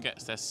 3-7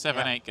 gets there,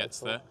 7-8 gets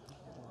there.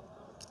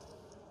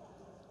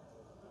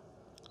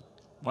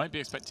 Won't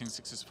be expecting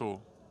 6s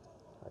full.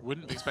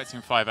 Wouldn't be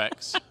expecting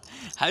 5x.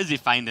 How's he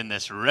finding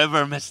this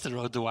river, Mr.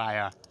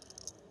 O'Dwyer?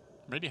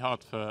 Really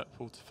hard for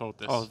Paul to fold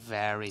this. Oh,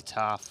 very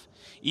tough.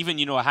 Even,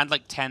 you know, a hand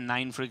like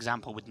 10-9, for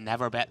example, would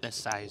never bet this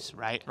size,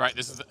 right? Right,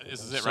 this is it,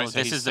 So right? So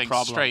this he's is the saying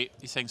problem. Straight,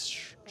 he's saying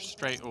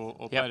straight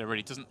or better,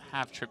 really. Doesn't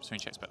have trips when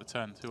he checks back the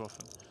turn too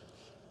often.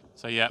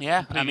 So, yeah,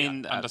 Yeah, I completely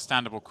mean,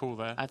 understandable call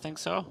there. I think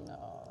so.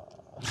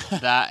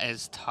 That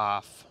is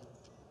tough.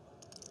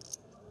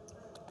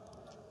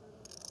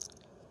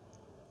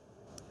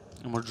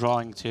 And we're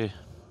drawing to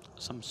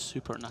some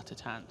super nutted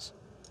hands.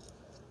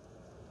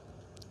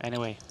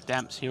 Anyway,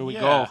 Demps, here we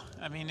go.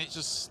 I mean,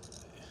 it's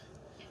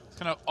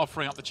kind of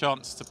offering up the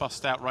chance to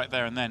bust out right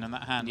there and then in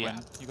that hand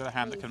when you've got a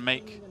hand that can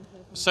make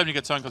so many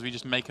good turn calls. We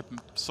just make a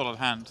solid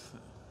hand.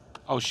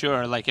 Oh,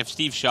 sure. Like, if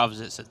Steve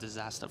shoves, it's a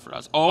disaster for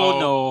us. Oh,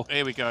 no.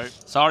 Here we go.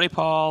 Sorry,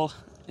 Paul.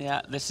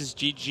 Yeah, this is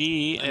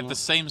GG. They have the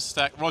same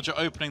stack. Roger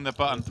opening the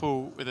button,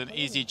 Paul with an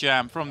easy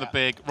jam from the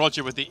big.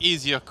 Roger with the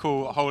easier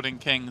call, holding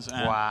kings.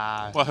 And,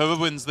 wow. well, whoever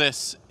wins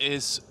this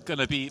is going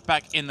to be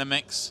back in the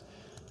mix.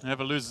 And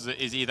whoever loses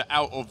it is either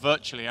out or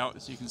virtually out,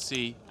 as you can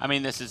see. I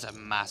mean, this is a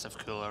massive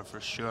cooler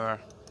for sure.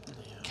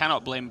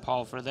 Cannot blame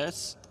Paul for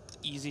this.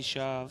 Easy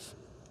shove.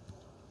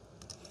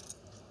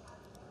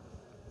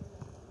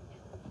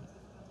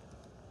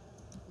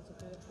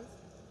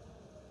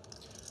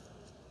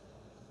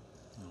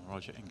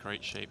 Roger in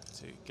great shape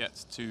to get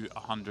to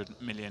 100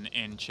 million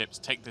in chips.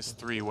 Take this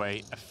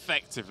three-way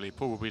effectively.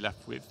 Paul will be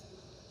left with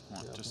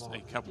just a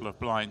couple of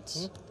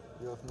blinds.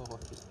 You have no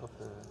of 50.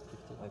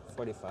 Like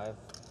 45.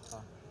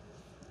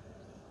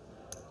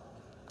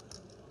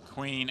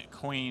 Queen,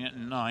 queen,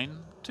 9.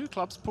 2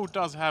 clubs. Paul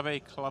does have a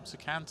club, so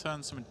can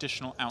turn some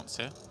additional outs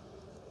here.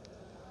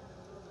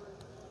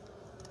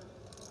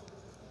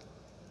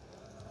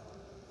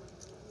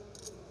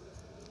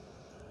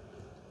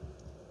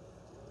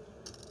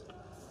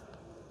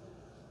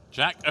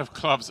 Jack of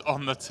clubs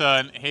on the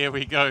turn. Here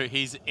we go.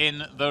 He's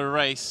in the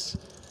race.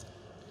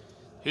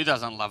 Who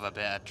doesn't love a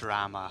bit of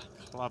drama?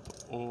 Club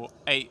or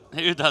 8.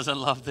 Who doesn't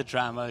love the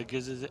drama?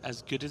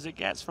 As good as it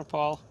gets for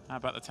Paul. How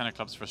about the 10 of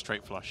clubs for a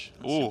straight flush?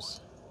 Oh,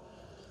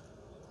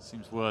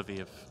 seems worthy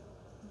of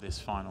this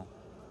final.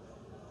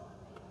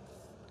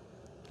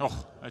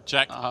 Oh, a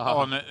jack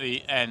on at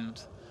the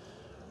end.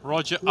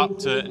 Roger up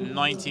to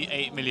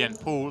 98 million.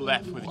 Paul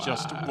left with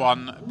just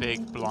one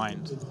big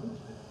blind.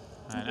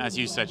 And as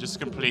you said, just a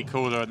complete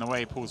cooler, and the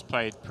way Paul's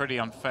played, pretty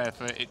unfair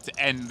for it to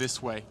end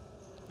this way.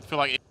 I feel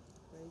like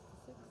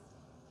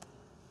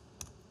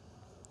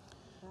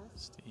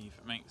Steve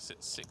makes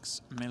it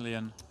 6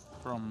 million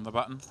from the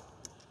button.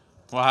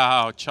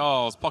 Wow,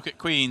 Charles, pocket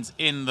queens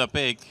in the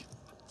big.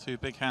 2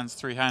 big hands,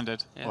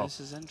 3-handed. yeah, well, this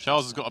is interesting.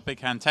 Charles has got a big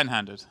hand,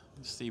 10-handed.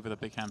 Steve with a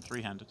big hand,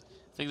 3-handed.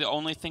 I think the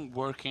only thing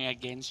working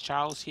against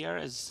Charles here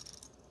is,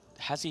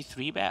 has he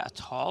 3-bet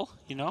at all?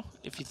 You know,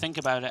 if you think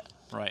about it.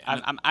 Right.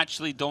 I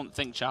actually don't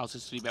think Charles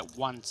has 3-bet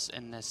once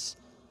in this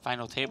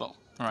final table.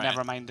 Right.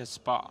 Never mind this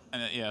spot.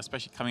 And yeah,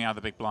 especially coming out of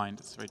the big blind,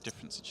 it's a very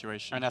different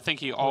situation. And I think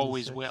he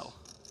always will.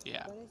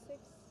 Yeah.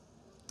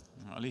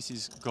 Well, at least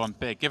he's gone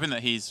big. Given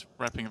that he's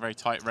repping a very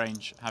tight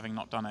range, having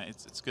not done it,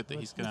 it's good that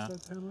he's going to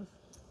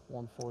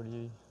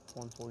 140,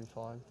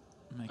 145.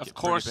 make it Of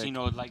course, pretty big. you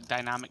know, like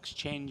dynamics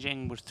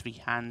changing. We're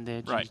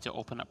 3-handed. You Right. need to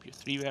open up your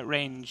 3-bet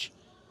range.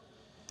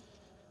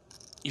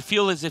 You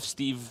feel as if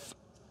Steve,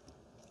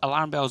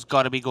 alarm bell's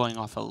got to be going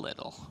off a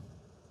little.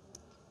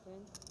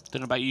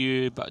 Don't know about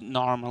you, but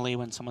normally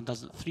when someone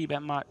doesn't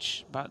 3-bet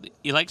much, but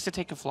he likes to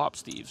take a flop,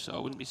 Steve, so I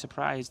wouldn't be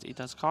surprised he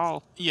does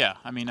call. Yeah,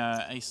 I mean,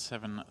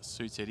 ace-7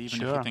 suited,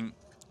 even if you think,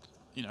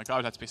 you know, a guy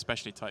would have to be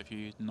especially tight for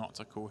you not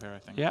to call here, I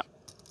think. Yeah.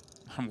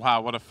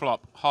 Wow, what a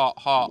flop. Heart,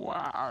 heart.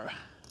 Wow.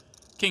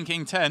 King,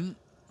 king, 10.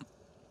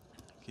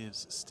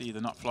 Gives Steve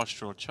the nut flush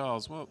draw.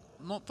 Charles, well,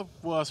 not the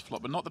worst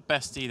flop, but not the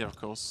best either, of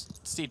course.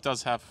 Steve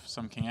does have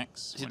some king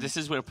X. See, this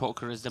is where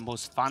poker is the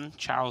most fun.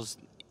 Charles,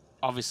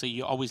 obviously,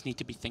 you always need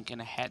to be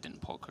thinking ahead in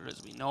poker,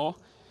 as we know.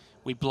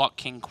 We block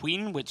king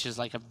queen, which is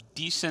like a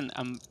decent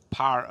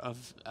part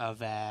of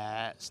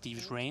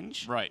Steve's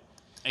range. Right.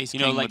 Ace You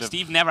king know, like would've-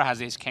 Steve never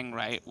has ace king,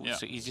 right? Yeah.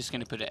 So he's just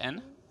going to put it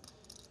in.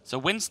 So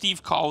when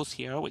Steve calls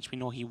here, which we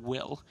know he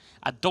will,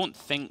 I don't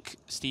think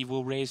Steve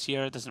will raise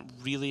here. It doesn't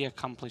really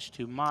accomplish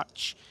too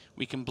much.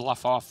 We can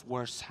bluff off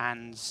worse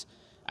hands,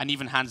 and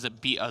even hands that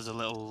beat us a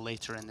little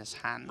later in this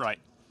hand. Right.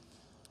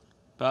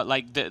 But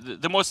like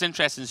the most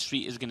interesting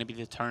street is going to be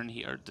the turn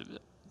here,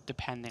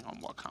 depending on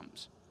what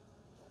comes.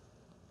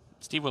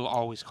 Steve will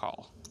always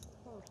call.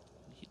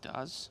 He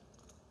does.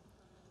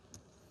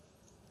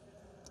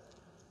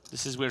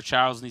 This is where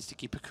Charles needs to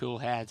keep a cool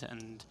head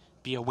and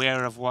be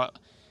aware of what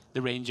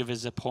the range of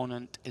his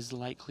opponent is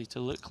likely to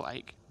look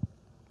like.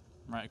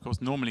 Right, of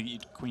course, normally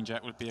Queen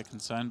Jack would be a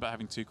concern, but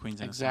having 2 queens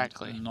in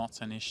Exactly. is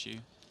not an issue.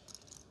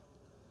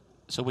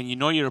 So when you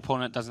know your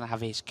opponent doesn't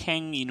have ace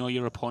king, you know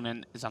your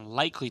opponent is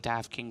unlikely to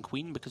have king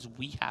queen because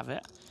we have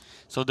it.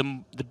 So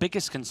the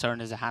biggest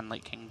concern is a hand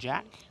like king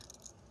jack.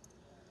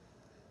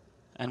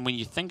 And when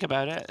you think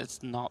about it,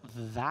 it's not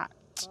that,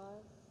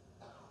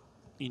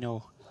 you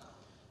know,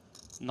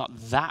 not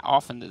that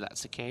often that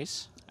that's the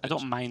case. I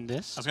don't mind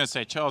this. I was going to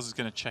say, Charles is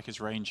going to check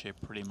his range here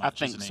pretty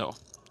much, I think so.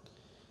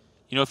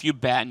 You know, if you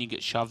bet and you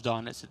get shoved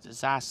on, it's a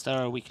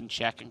disaster. We can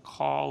check and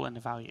call and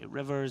evaluate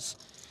rivers.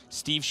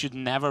 Steve should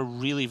never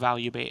really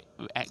value bet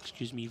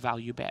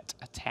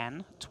a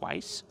 10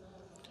 twice.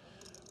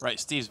 Right,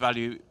 Steve's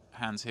value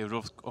hands here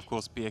would of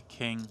course be a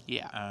king.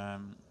 Yeah.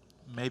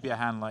 Maybe a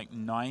hand like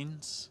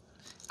 9s.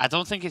 I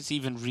don't think it's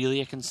even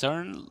really a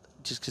concern,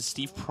 just because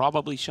Steve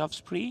probably shoves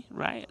pre,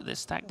 right? This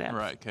stack depth.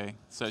 Right, okay.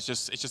 So it's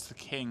just the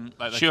king,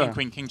 like the Sure. king,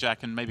 queen, king,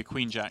 jack, and maybe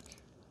queen, jack.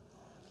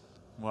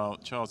 Well,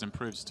 Charles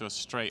improves to a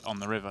straight on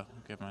the river.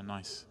 Give him a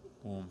nice,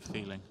 warm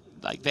feeling.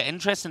 Like, the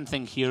interesting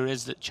thing here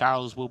is that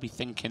Charles will be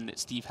thinking that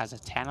Steve has a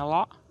 10 a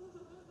lot,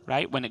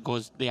 right? When it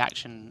goes, the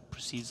action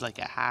proceeds like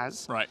it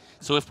has. Right.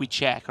 So if we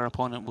check, our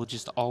opponent will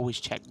just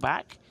always check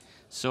back.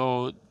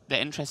 So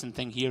the interesting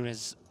thing here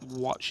is,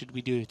 what should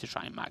we do to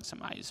try and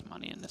maximize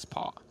money in this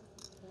pot?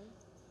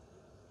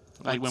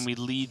 Like, when we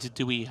lead,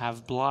 do we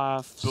have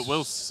bluffs?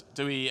 But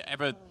do we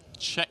ever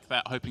check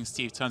that, hoping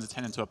Steve turns a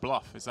 10 into a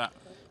bluff? Is that...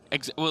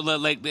 Well,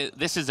 like,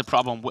 this is the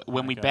problem.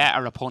 When we bet,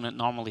 our opponent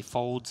normally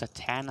folds a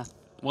 10.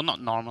 Well,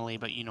 not normally,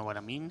 but you know what I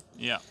mean.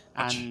 Yeah.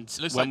 And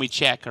when we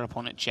check, our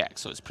opponent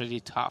checks, so it's pretty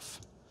tough.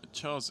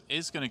 Charles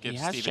is going to give He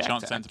has Steve checked a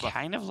chance it. then to bluff.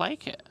 I kind of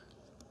like it.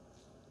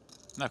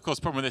 Now, of course,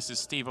 the problem with this is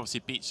Steve obviously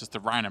beats just the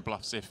round of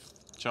bluffs if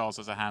Charles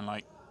has a hand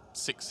like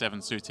 6,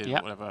 7 suited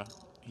or whatever.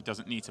 He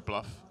doesn't need to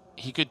bluff.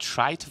 He could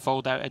try to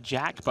fold out a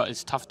jack, but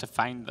it's tough to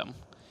find them.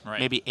 Right.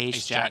 Maybe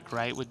ace jack,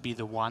 right, would be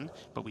the one,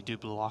 but we do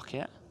block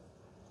it.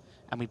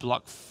 And we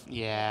block,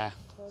 yeah.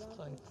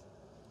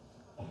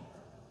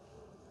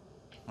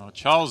 Well,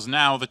 Charles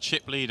now the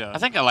chip leader. I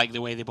think I like the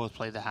way they both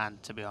play the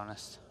hand, to be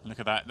honest. Look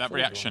at that. That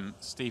reaction.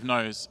 Steve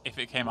knows if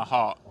it came a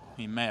heart,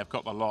 he may have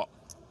got the lot.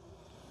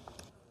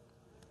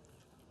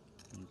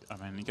 I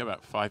mean, you go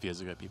back 5 years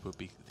ago, people would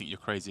think you're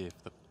crazy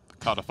if the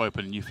card off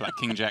open and you flat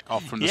king jack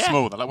off from the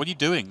small. They're like, what are you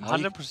doing?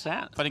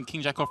 100%. Fighting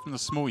king jack off from the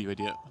small, you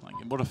idiot. Like,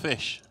 what a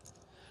fish.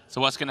 So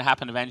what's going to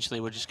happen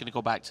eventually? We're just going to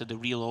go back to the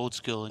real old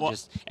school and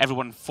just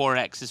everyone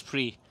 4x is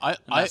pre.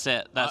 That's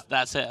it.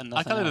 That's it. And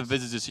I kind of else.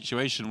 envisage a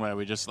situation where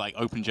we're just like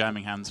open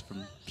jamming hands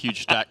from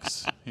huge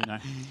stacks, you know.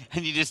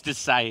 And you just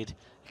decide,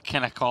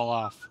 can I call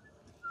off?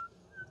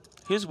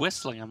 Who's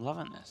whistling? I'm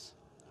loving this.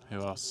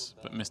 Who else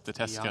but Mr.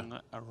 Teska, Young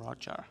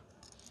Roger.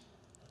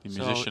 the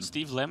So musician.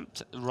 Steve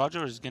limped.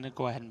 Roger is going to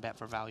go ahead and bet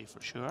for value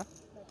for sure.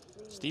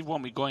 Steve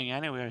won't be going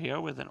anywhere here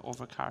with an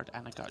overcard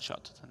and a gut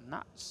shot to the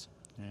nuts.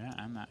 Yeah,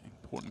 and that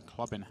important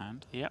club in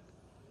hand. Yep.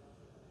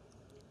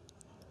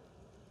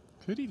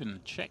 Could even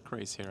check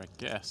raise here, I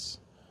guess.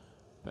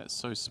 But it's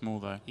so small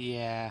though.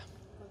 Yeah.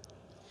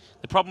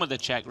 The problem with the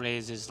check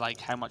raise is like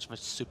how much of a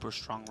super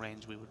strong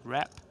range we would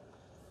rep.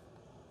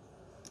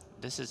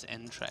 This is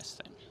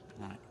interesting.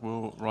 Right.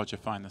 Will Roger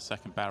find the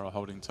second barrel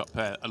holding top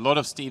pair? A lot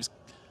of Steve's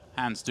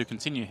hands do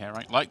continue here,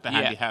 right? Like the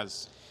hand he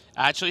has.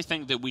 I actually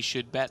think that we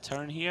should bet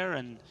turn here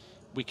and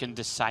we can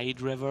decide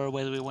river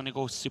whether we want to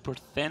go super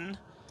thin.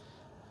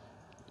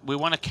 We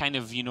want to kind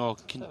of, you know,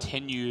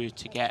 continue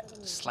to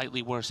get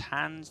slightly worse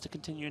hands to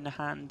continue in the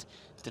hand,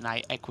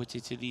 deny equity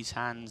to these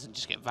hands, and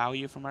just get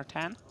value from our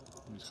 10.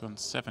 He's gone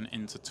 7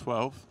 into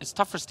 12. It's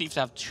tough for Steve to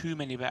have too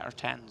many better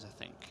 10s, I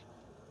think.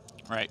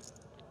 Right.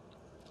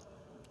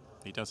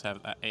 He does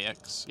have that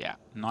 8x, Yeah.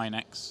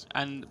 9x.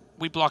 And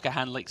we block a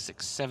hand like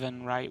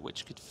 6-7, right,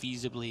 which could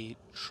feasibly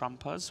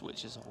trump us,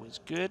 which is always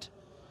good.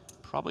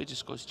 Probably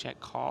just goes check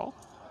call,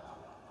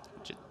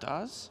 which it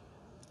does.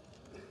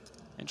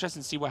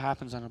 Interesting to see what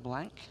happens on a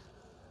blank.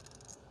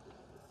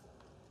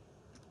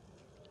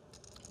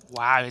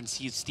 Wow, and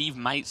see, Steve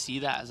might see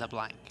that as a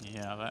blank.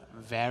 Yeah, that.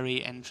 Very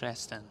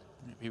interesting.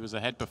 If he was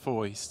ahead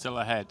before, he's still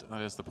ahead.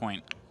 That is the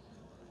point.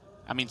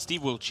 I mean,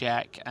 Steve will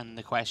check, and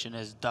the question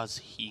is, does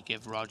he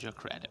give Roger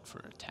credit for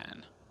a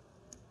 10?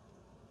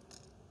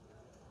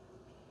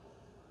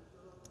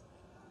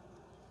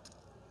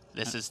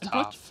 This is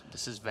tough.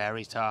 This is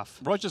very tough.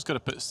 Roger's got to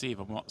put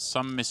Steve on what?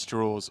 Some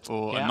misdraws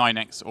or a Yeah.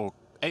 9x or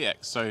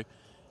 8x. So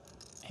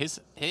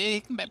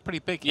he can bet pretty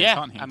big here,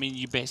 can't he? I mean,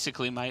 you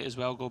basically might as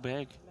well go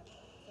big.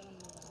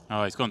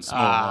 Oh, he's gone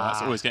small. Well,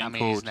 that's always getting I mean,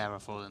 called. he's never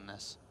folding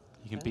this.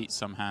 You can beat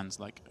some hands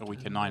like a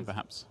weaker 9,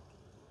 perhaps.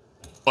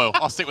 Well,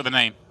 I'll stick with the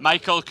name.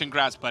 Michael,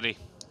 congrats, buddy.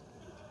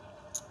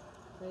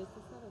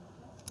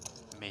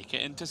 Make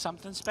it into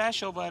something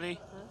special, buddy.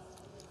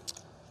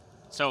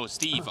 So,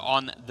 Steve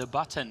on the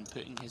button,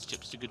 putting his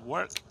chips to good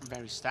work.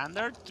 Very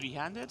standard,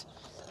 3-handed.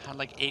 Hand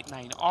like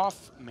 8-9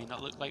 off. May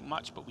not look like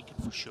much, but we can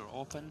for sure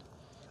open.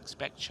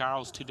 expect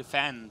Charles to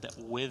defend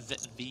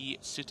with the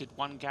suited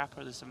one gap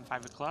or the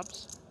 7-5 of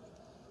clubs.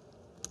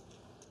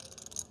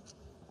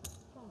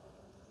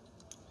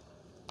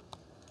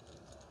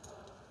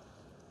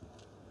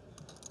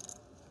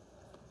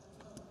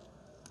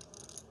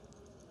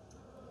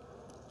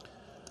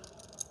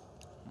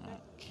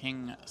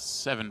 King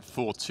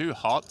 7-4, 2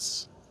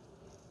 hearts.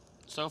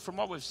 So from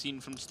what we've seen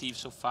from Steve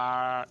so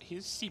far,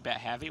 he's c-bet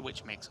heavy,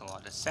 which makes a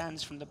lot of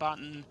sense from the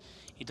button.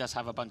 He does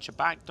have a bunch of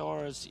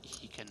backdoors.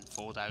 He can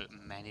fold out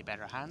many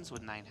better hands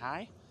with 9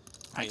 high.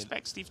 I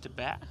expect Steve to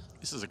bet.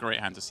 This is a great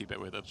hand to c-bet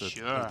with,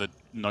 Sure. the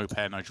no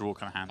pair, no draw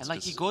kind of hands. And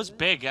like he goes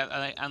big,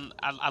 and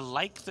I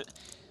like that.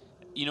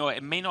 You know,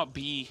 it may not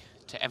be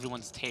to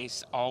everyone's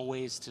taste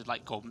always to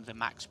like go the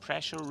max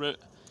pressure route,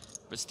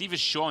 but Steve has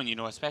shown, you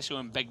know, especially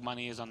when big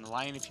money is on the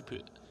line, if you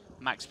put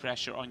max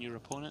pressure on your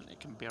opponent, it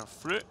can bear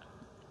fruit.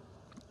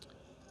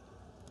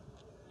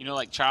 You know,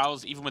 like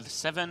Charles, even with the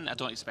 7, I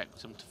don't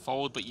expect him to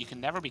fold, but you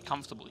can never be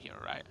comfortable here,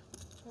 right?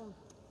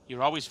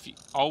 You're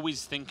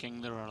always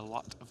thinking there are a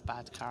lot of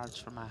bad cards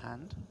for my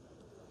hand.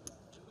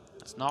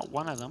 That's not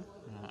one of them.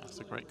 Oh, that's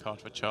a great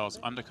card for Charles.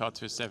 Undercard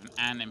to a 7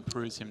 and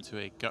improves him to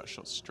a gut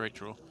shot straight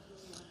draw.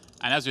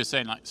 And as we were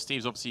saying, like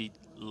Steve's obviously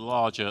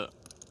larger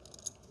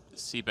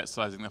c-bet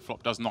sizing the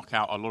flop does knock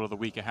out a lot of the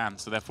weaker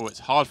hands, so therefore it's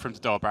hard for him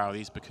to double barrel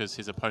these because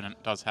his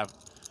opponent does have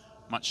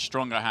much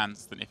stronger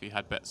hands than if he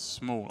had bet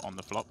small on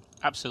the flop.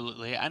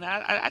 Absolutely, and I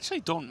actually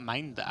don't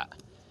mind that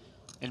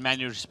in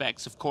many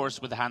respects. Of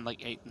course, with a hand like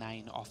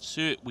 8-9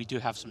 offsuit, we do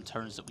have some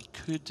turns that we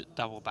could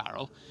double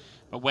barrel.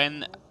 But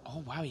when...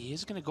 Oh, wow, he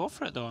is going to go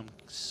for it, though. I'm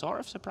sort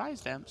of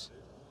surprised, Ems.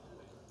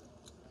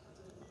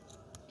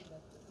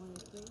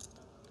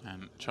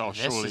 And Charles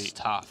This surely... is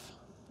tough.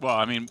 Well,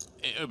 I mean,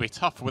 it would be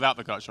tough without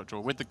the gut shot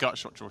draw. With the gut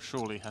shot draw,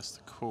 surely has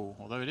to call,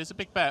 although it is a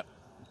big bet.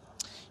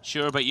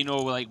 Sure, but, you know,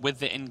 like with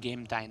the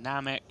in-game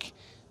dynamic,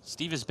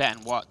 Steve is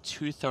betting, what,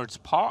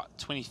 2/3 pot?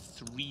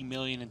 23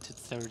 million into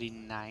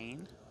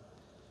 39.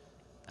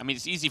 I mean,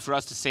 it's easy for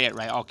us to say it,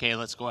 right? Okay,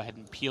 let's go ahead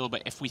and peel.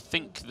 But if we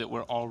think that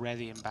we're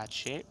already in bad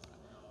shape,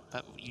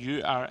 but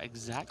you are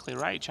exactly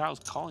right. Charles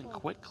calling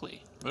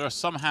quickly. There are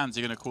some hands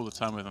you're going to call the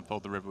turn with and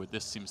fold the river with.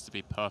 This seems to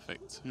be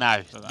perfect.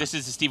 Now, this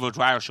is the Steve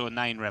O'Dwyer Show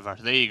 9 river.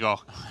 There you go.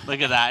 Look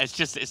at that. It's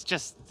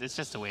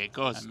just the way it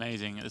goes.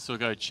 Amazing. This will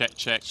go check,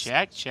 check.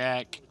 Check,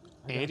 check.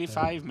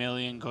 85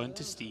 million going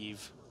to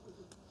Steve.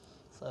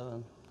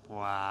 7.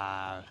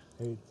 Wow.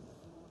 8.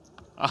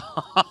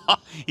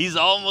 He's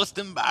almost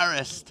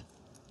embarrassed.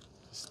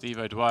 Steve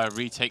O'Dwyer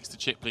retakes the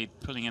chip lead,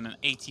 pulling in an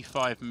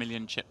 85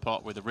 million chip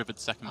pot with a rivered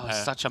second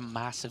pair. Such a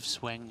massive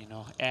swing, you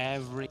know.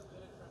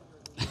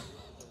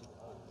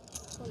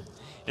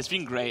 It's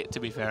been great, to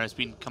be fair. It's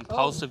been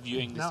compulsive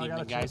viewing this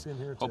evening, guys.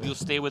 Hope you'll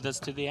stay with us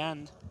to the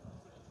end.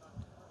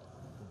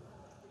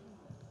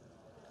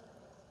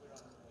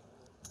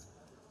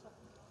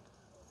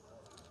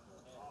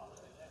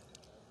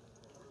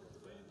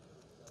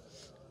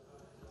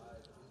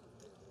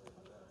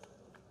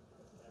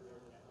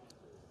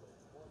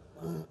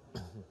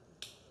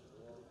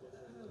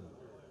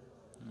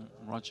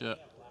 Roger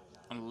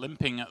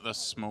limping at the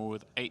small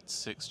with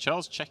 8-6.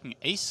 Charles checking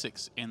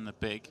ace-6 in the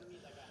big.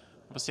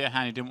 Obviously a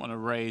hand he didn't want to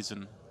raise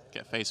and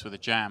get faced with a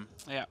jam.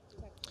 Yeah.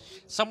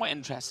 Somewhat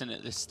interesting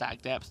at this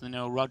stack depth. You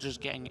know, Roger's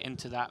getting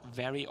into that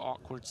very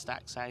awkward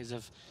stack size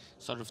of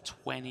sort of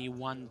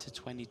 21 to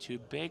 22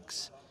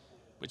 bigs,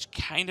 which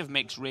kind of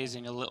makes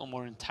raising a little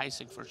more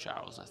enticing for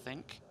Charles, I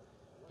think.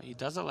 But he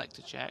does elect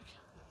to check.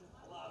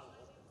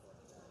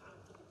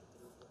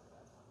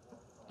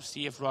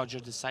 See if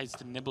Roger decides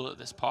to nibble at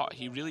this pot.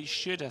 He really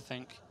should, I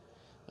think.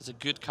 That's a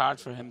good card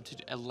for him to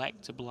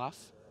elect to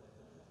bluff.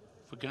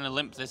 If we're going to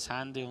limp this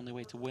hand, the only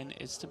way to win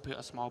is to put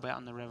a small bet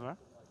on the river.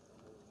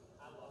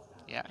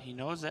 Yeah, he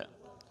knows it.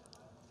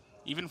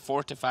 Even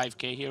 4 to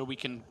 5k here, we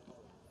can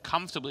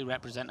comfortably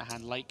represent a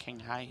hand like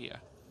King High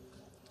here.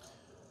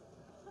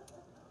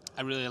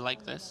 I really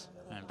like this.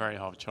 And very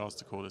hard for Charles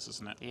to call this,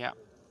 isn't it? Yeah.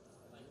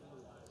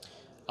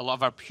 A lot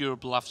of our pure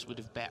bluffs would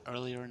have bet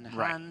earlier in the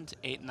hand.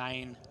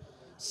 8-9.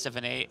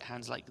 7-8,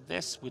 hands like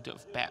this would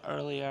have bet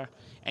earlier.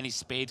 Any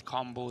spade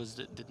combos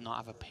that did not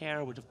have a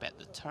pair would have bet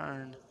the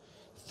turn.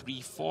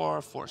 3-4,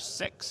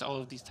 4-6, all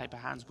of these type of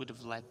hands would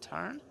have led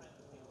turn.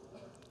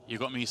 You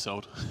got me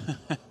sold.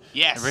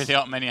 Yes. Really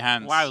aren't many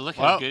hands. Wow, look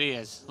how good he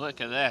is. Look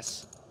at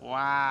this.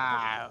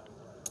 Wow.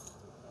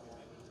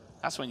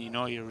 That's when you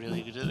know you're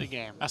really good at the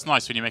game. That's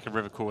nice when you make a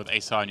river call with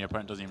ace high and your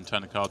opponent doesn't even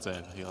turn the cards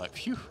over. You're like,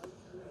 phew.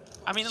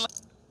 I mean,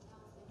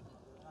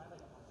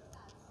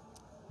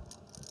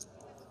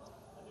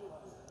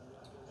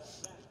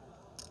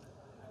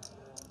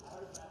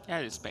 I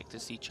expect to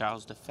see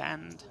Charles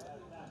defend.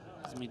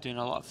 He's going to be doing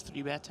a lot of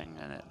 3-betting,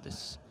 and at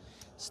this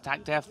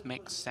stack depth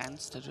makes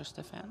sense to just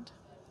defend.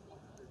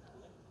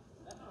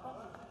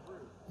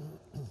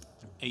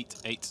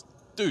 8-8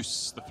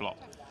 deuce the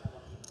flop.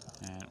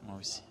 And well,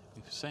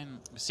 we've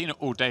seen it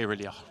all day,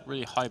 really.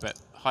 Really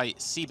high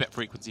c-bet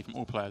frequency from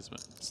all players,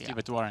 but Steve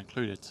O'Dwyer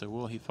included. So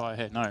will he fire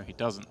here? No, he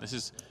doesn't. This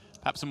is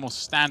perhaps a more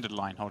standard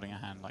line holding a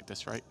hand like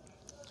this, right?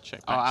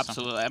 check Oh, back.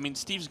 absolutely. I mean,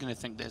 Steve's going to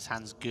think that his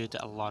hand's good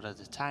a lot of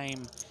the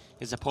time.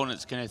 His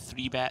opponent's going to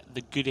 3-bet.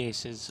 The good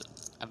ace is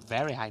a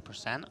very high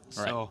percent.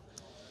 Right. So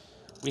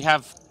we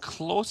have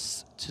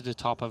close to the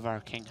top of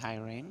our king-high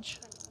range.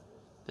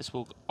 This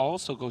will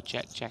also go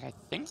check-check, I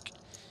think.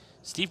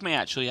 Steve may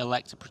actually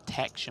elect a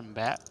protection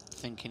bet,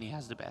 thinking he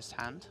has the best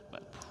hand,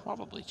 but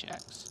probably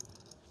checks.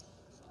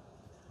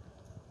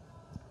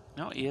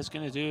 No, he is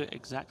going to do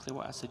exactly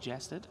what I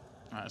suggested.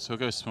 All right, so we'll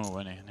go small,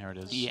 won't he? And here it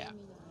is. Yeah.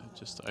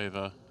 Just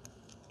over,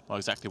 well,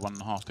 exactly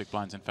 1.5 big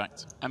blinds, in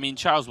fact. I mean,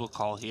 Charles will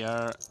call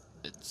here.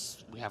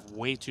 We have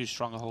way too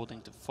strong a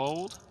holding to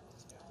fold.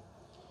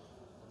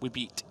 We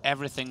beat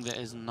everything that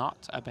is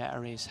not a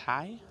better ace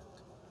high,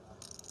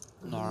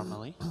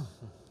 normally.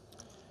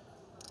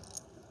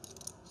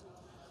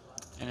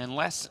 And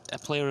unless a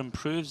player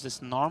improves,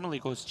 this normally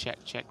goes check,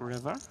 check,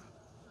 river.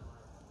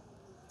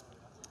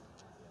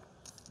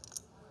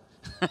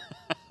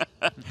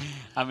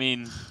 I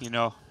mean, you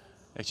know.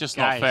 It's just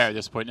guys, not fair at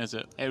this point, is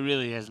it? It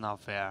really is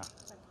not fair.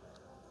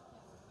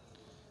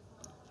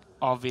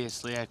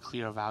 Obviously, a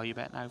clear value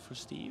bet now for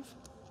Steve.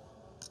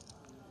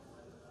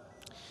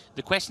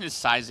 The question is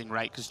sizing,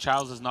 right? Because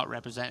Charles has not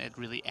represented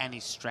really any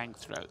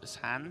strength throughout this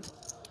hand.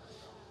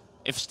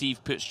 If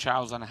Steve puts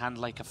Charles on a hand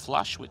like a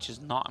flush, which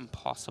is not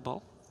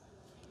impossible,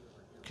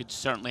 could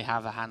certainly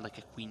have a hand like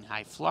a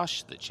queen-high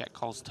flush that check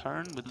calls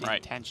turn with the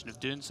intention of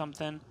doing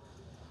something.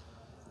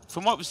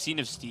 From what we've seen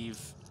of Steve,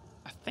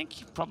 I think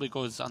he probably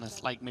goes on a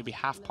like maybe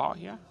half pot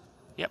here.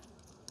 Yep.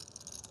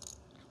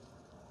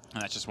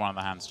 And that's just one of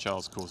the hands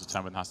Charles calls the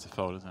turn and has to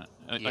fold, isn't it?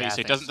 Like Yeah, you I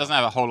say, think doesn't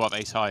have a whole lot of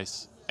ace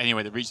highs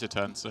anyway that reach the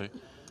turn, so.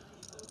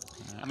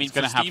 I mean,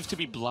 for Steve to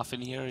be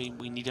bluffing here,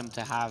 we need him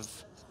to have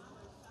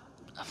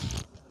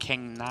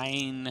king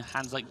 9,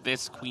 hands like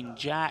this, queen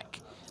jack.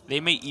 They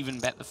may even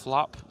bet the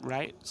flop,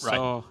 right? Right.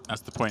 So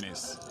That's the point.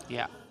 Is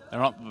yeah,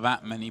 there aren't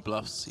that many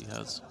bluffs he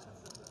has.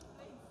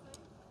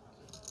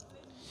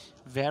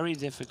 very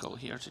difficult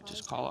here to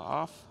just call it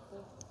off.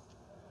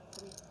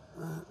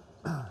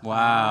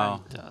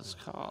 Wow. He does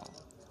call.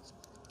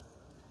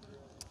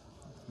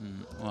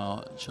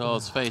 Well,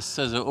 Charles' face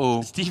says it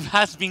all. Steve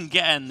has been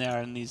getting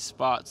there in these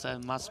spots,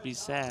 it must be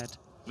said.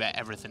 Bet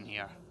everything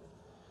here.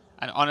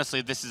 And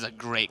honestly, this is a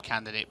great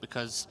candidate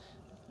because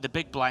the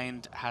big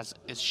blind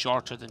is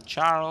shorter than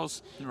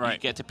Charles. Right. You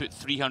get to put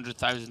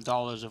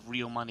 $300,000 of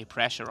real money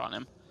pressure on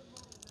him.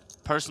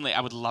 Personally, I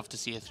would love to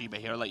see a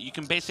 3-bet here. Like, you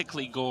can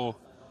basically go,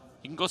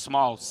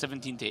 small,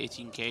 17 to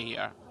 18K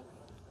here.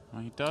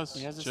 Well, he does.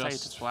 He has decided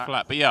just to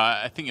flat. But yeah,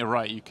 I think you're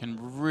right. You can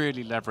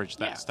really leverage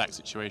that stack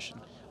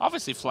situation.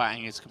 Obviously,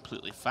 flatting is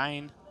completely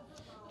fine.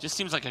 Just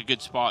seems like a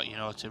good spot, you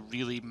know, to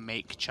really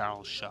make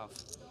Charles shove.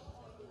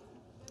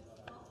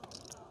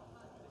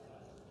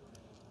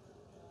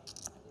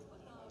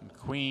 And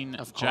Queen,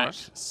 Of Jack,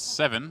 course.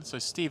 7. So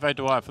Steve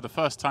O'Dwyer for the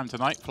first time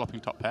tonight,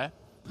 flopping top pair.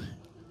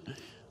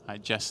 I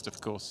jest, of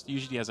course.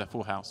 Usually has a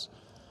full house.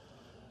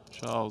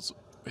 Charles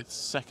with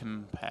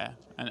second pair.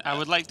 And I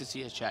would like to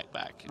see a check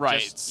back.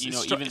 Right, Just, you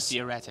know, even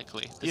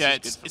theoretically. Yeah,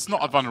 it's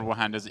not a vulnerable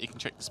hand, is it? You can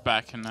check this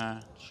back and...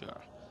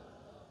 Sure.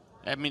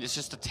 I mean, it's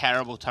just a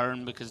terrible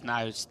turn because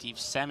now Steve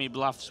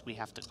semi-bluffs. We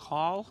have to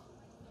call.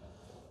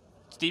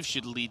 Steve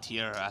should lead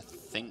here, I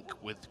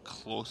think, with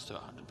close to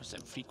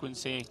 100%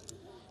 frequency.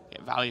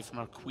 Get value from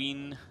our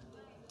queen.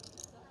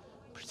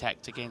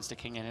 Protect against a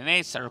king and an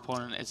ace. Our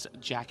opponent is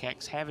Jack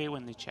X heavy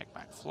when they check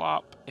back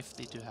flop, if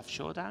they do have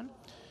showdown.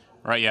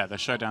 Right, yeah, the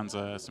showdowns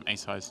are some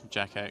ace highs, some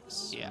Jack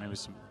X, Yeah. maybe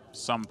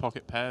some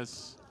pocket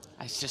pairs.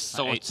 It's just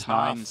so Like 8s,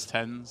 tough. 9s,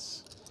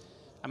 10s.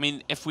 I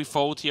mean, if we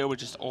fold here, we're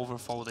just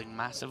over-folding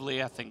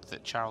massively. I think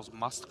that Charles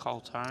must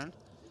call turn.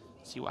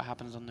 See what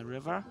happens on the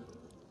river.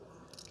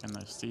 And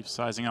though Steve's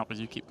sizing up, as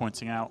you keep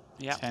pointing out,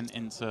 Yep. 10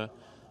 into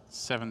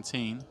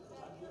 17.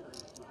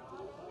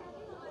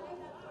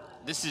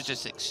 This is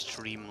just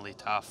extremely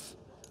tough.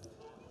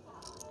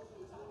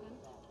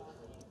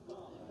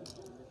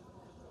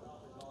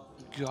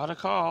 Gotta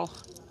call.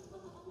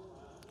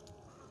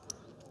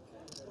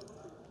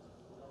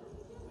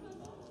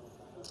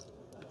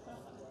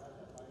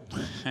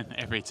 And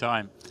every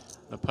time,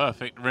 the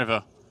perfect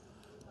river.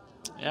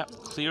 Yep,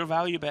 clear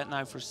value bet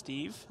now for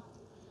Steve.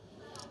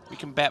 We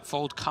can bet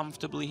fold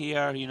comfortably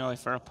here. You know,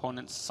 if our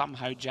opponent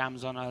somehow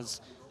jams on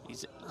us,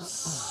 he's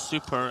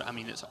super. I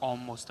mean, it's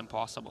almost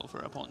impossible for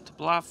our opponent to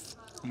bluff.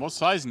 And what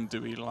sizing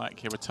do we like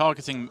here? We're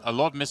targeting a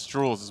lot of missed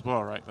draws as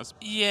well, right? That's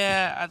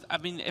Yeah, I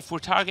mean, if we're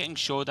targeting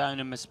showdown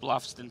and miss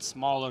bluffs, then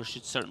smaller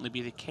should certainly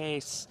be the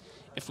case.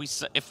 If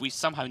we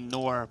somehow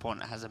know our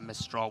opponent has a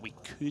misdraw, we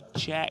could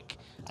check.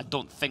 I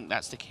don't think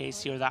that's the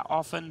case here that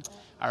often.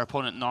 Our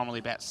opponent normally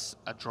bets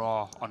a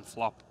draw on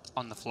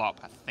the flop,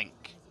 I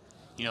think.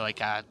 You know, like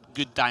a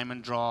good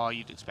diamond draw,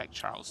 you'd expect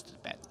Charles to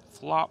bet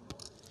flop.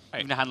 Right.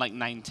 Even a hand like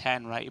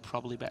 9-10, right, he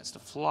probably bets the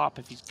flop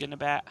if he's gonna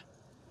bet.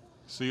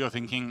 So you're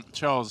thinking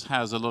Charles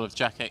has a lot of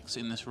Jack X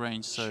in this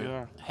range, so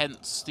Sure.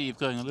 hence Steve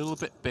going a little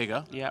bit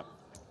bigger. Yep.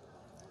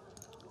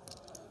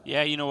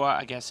 Yeah, you know what,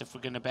 I guess if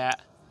we're gonna bet,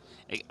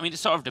 I mean, it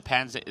sort of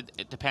depends.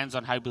 It depends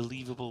on how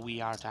believable we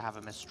are to have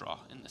a misdraw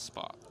in this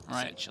spot,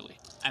 essentially.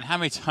 And how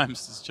many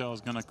times is Charles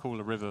going to call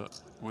a river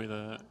with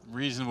a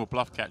reasonable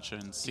bluff catcher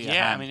and see a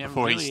Yeah, hand I mean, it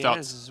before really he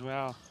starts? is as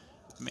well.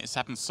 I mean, it's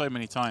happened so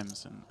many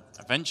times, and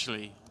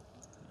eventually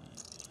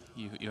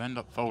you end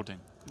up folding.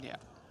 Yeah.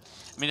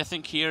 I mean, I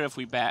think here if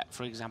we bet,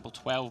 for example,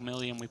 12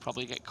 million, we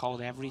probably get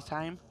called every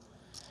time.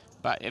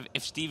 But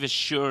if Steve is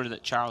sure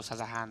that Charles has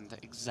a hand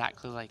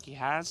exactly like he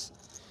has,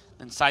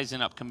 then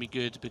sizing up can be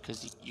good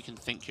because you can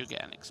think you're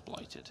getting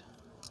exploited.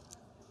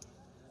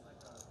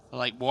 But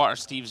like, what are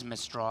Steve's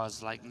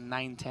misdraws? Like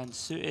 9-10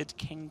 suited,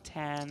 King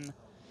 10.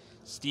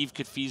 Steve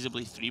could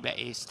feasibly 3-bet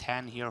Ace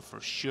 10 here for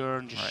sure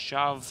and just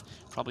shove.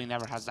 Probably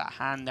never has that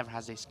hand, never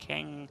has Ace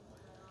King.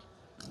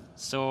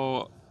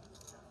 So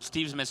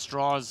Steve's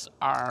misdraws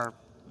are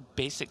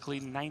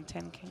basically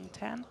 9-10, King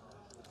 10.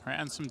 Right,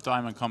 and some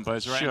diamond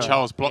combos, right? Sure. And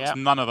Charles blocks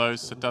none of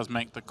those, so it does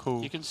make the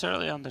call. You can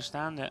certainly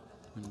understand it.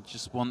 And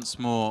just once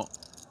more,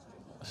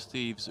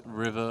 Steve's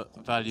river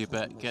value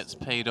bet gets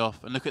paid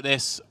off. And look at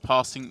this,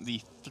 passing the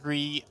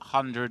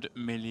 300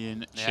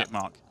 million chip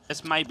mark.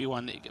 This might be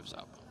one that he gives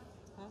up.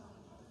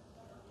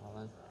 All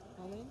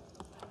in.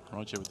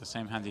 Roger with the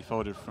same hand he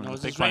folded from the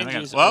Knows big his blind again.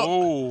 ranges. Well,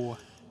 Oh,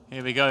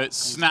 here we go. It's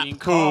snap being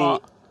cool.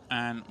 caught.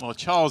 And, well,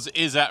 Charles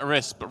is at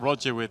risk, but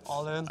Roger with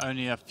All in.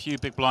 only a few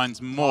big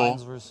blinds more.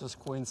 Nines versus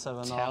queen 7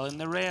 off. telling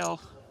the rail.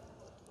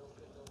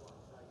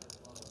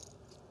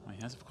 Well,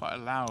 he has quite a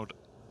loud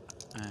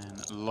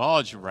and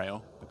large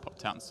rail. We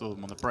popped out and saw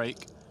them on the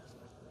break.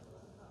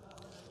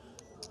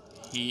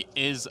 He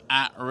is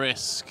at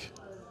risk.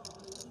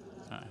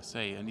 So I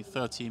say only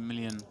 13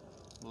 million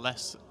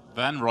less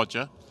than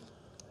Roger.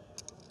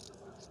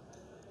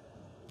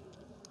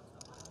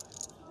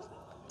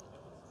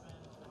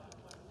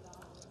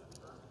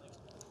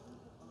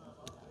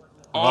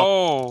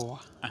 Oh,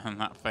 And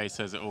that face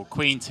says it all.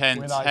 Queen 10,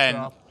 Queen I 10.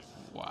 flop.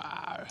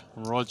 wow.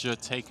 Roger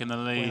taking the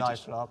lead. Queen I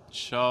flop.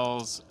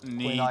 Charles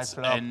Queen I needs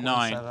flop. a Queen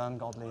 9. 7.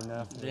 Godly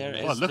neuf. There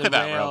Oh, is look the at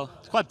that rail. rail.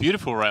 It's quite a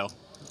beautiful rail.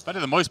 Better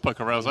than most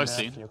poker rails I've Neuf,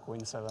 seen. your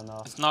queen 7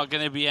 off. It's not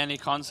going to be any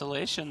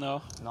consolation,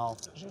 though, No.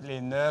 J'ai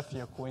les 9,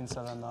 your queen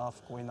 7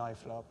 off. Queen I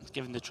flop.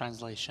 given the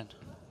translation.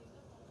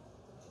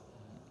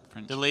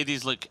 French. The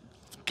ladies look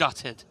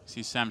gutted.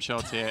 See Sam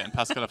Chartier and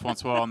Pascal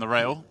Francois on the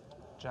rail.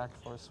 Jack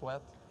for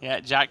sweat. Yeah,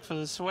 Jack for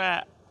the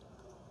sweat.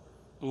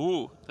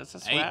 Ooh, that's a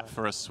sweat. 8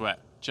 for a sweat.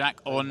 Jack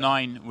or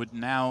 9 would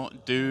now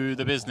do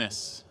the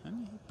business.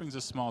 And he brings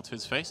a smile to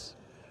his face.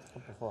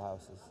 Couple full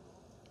houses.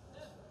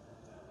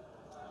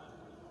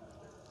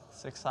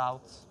 6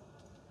 outs.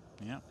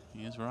 Yeah,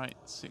 he is right.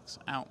 6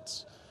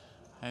 outs.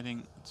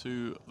 Heading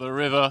to the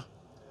river.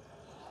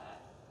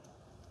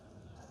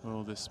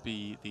 Will this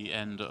be the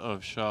end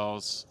of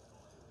Charles?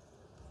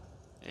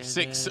 It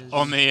 6 is.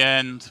 on the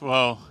end.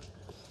 Well,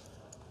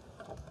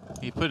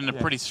 he put in a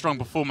pretty strong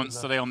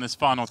performance today on this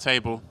final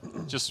table.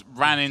 Just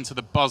ran into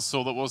the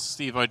buzzsaw that was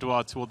Steve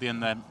O'Dwyer toward the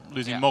end there,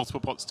 losing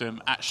multiple pots to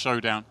him at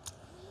Showdown.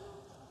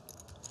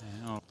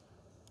 Yeah.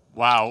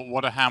 Wow,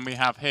 what a hand we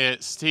have here.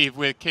 Steve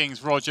with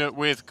kings, Roger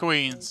with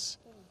queens.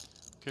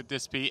 Could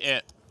this be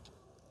it?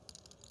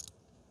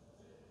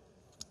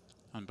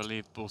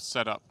 Unbelievable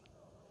setup.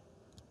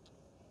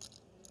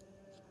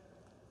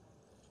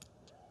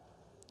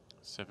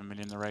 7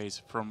 million the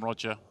raise from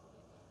Roger.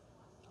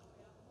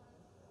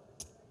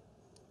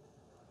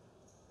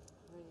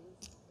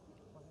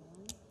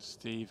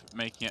 Steve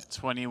making it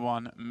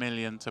 21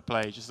 million to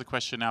play. Just the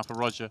question now for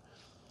Roger,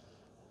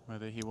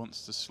 whether he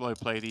wants to slow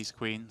play these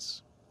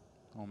queens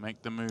or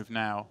make the move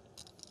now.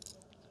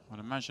 I would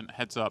imagine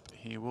heads up,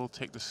 he will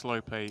take the slow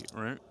play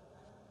route.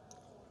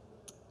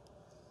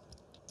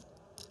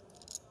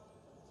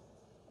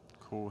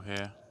 Call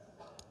here.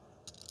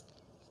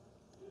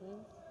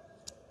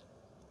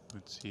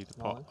 Would see the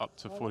pot up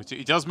to 42.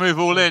 He does move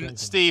all in.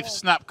 Steve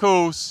snap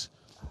calls.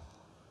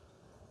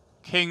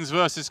 Kings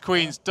versus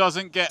queens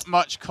doesn't get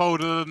much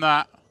colder than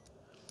that.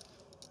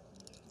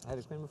 I had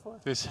a queen before.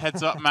 This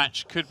heads-up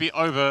match could be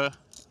over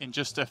in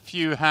just a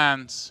few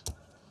hands.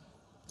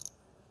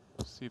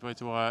 Steve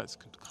O'Dwyer, it's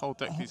cold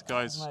deck these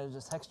guys You might have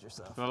just hexed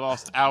yourself. for the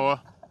last hour.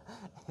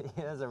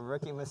 That was a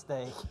rookie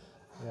mistake.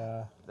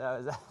 Yeah.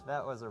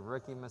 That was a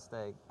rookie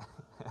mistake.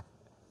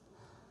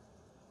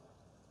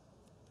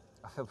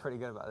 I feel pretty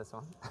good about this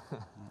one.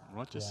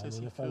 Roger Yeah, I says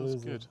mean, he if I feels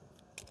lose good.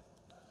 it,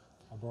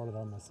 I brought it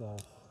on myself.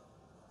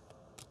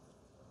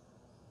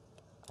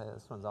 Hey,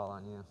 this one's all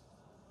on you.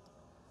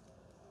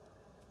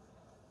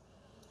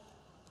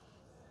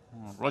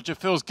 Oh, Roger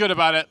feels good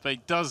about it, but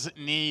he does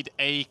need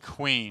a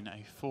queen,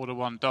 a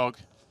 4-to-1 dog.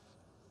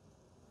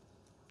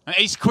 An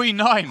ace queen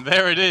 9,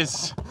 there it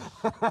is.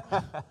 Really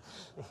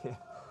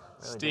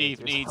Steve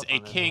dated needs yourself a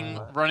on this king, one,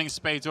 but- running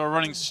spades or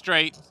running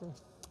straight.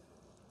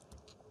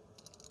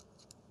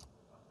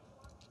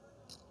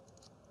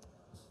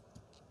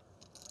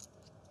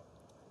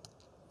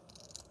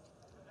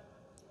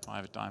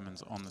 Five of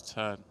diamonds on the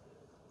turn.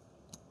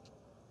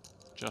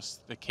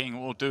 Just the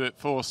king will do it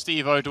for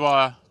Steve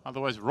O'Dwyer.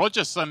 Otherwise,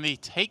 Roger suddenly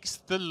takes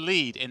the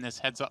lead in this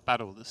heads-up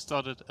battle that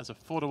started as a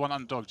 4-to-1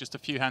 underdog just a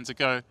few hands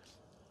ago.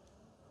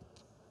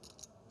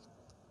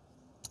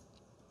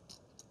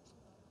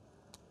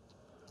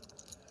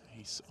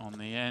 Ace on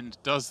the end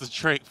does the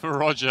trick for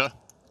Roger.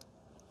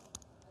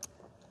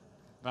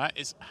 That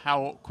is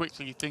how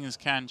quickly things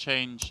can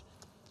change.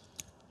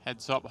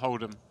 Heads up,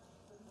 Hold'em.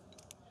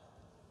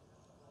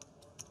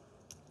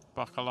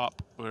 Buckle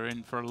up. We're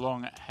in for a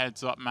long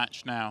heads-up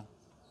match now.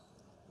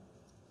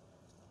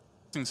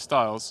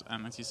 Styles,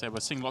 and as you say,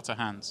 we're seeing lots of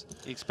hands.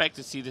 You expect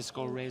to see this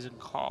go raise and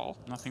call.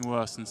 Nothing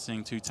worse than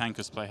seeing two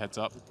tankers play heads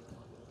up.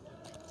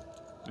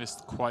 This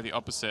is quite the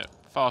opposite.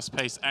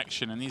 Fast-paced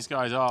action, and these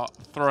guys are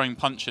throwing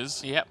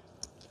punches. Yep.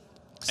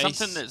 Ace.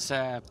 Something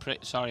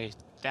that's sorry,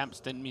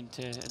 Damps, didn't mean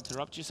to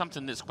interrupt you.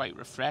 Something that's quite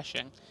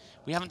refreshing.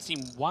 We haven't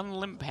seen one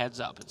limp heads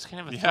up. It's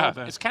kind of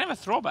a it's kind of a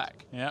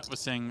throwback. Yeah, we're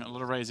seeing a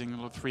lot of raising, a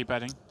lot of free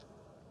betting.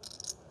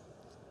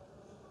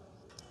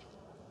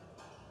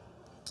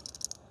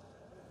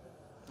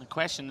 The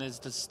question is,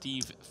 does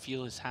Steve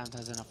feel his hand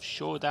has enough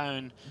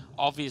showdown?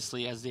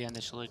 Obviously, as the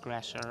initial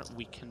aggressor,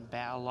 we can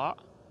bet a lot.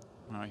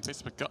 Well, he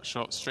picks up a gut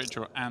shot, straight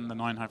draw, and the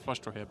 9-high flush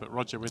draw here, but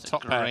Roger with It's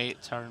top a pair.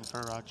 great turn for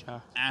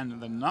Roger. And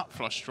the nut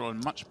flush draw in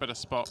much better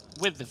spot.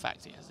 With the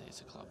fact he has the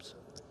ace of clubs.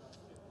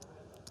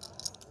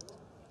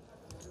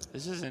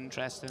 This is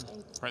interesting.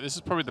 Right, this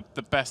is probably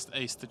the best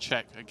ace to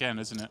check again,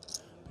 isn't it?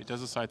 But he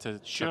does decide to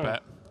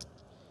bet.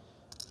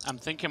 I'm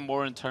thinking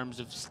more in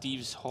terms of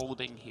Steve's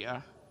holding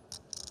here.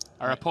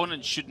 Our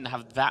opponent shouldn't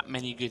have that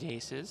many good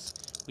aces.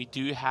 We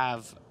do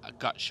have a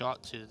gut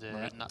shot to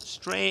the nut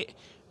straight.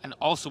 And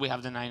also we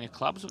have the 9 of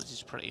clubs, which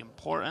is pretty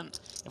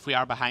important. If we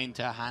are behind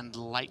to a hand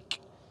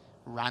like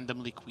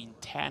randomly Queen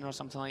 10 or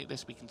something like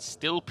this, we can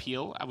still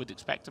peel. I would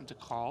expect him to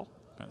call.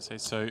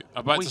 So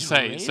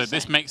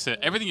this makes it,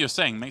 everything you're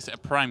saying makes it a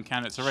prime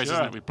candidate to raise,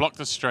 isn't it? We block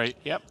the straight,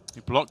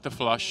 we block the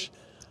flush.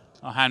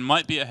 Our hand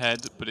might be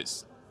ahead, but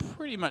it's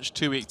pretty much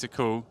too weak to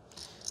call.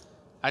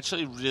 I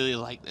actually really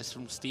like this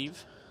from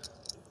Steve.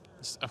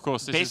 Of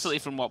course, this basically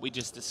from what we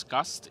just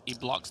discussed, he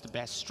blocks the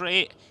best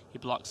straight, he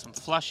blocks some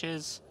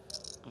flushes.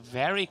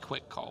 Very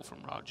quick call from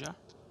Roger.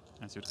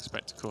 As you'd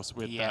expect, of course,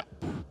 with that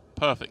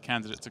perfect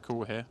candidate to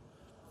call here.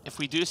 If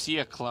we do see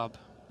a club,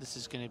 this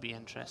is going to be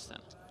interesting.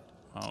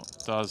 Well,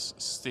 does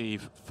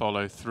Steve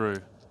follow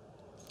through?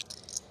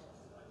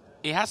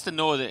 He has to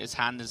know that his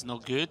hand is no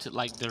good.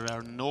 Like, there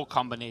are no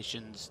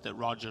combinations that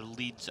Roger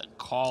leads and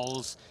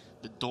calls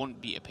that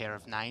don't beat a pair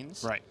of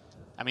 9s. Right.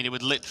 I mean, it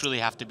would literally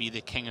have to be the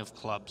king of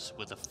clubs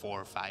with a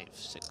 4, 5,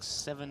 6,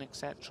 7,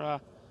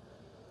 etc.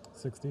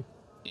 60.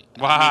 I mean,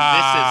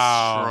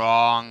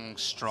 this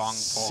is strong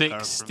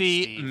poker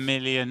 60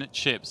 million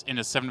chips in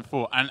a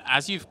 7-4. And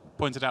as you've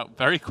pointed out,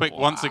 very quick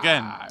once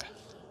again.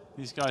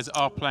 These guys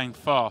are playing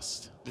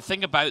fast. The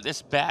thing about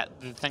this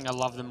bet, the thing I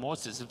love the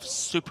most, is it's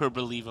super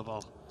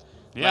believable.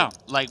 Yeah.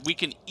 Like we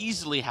can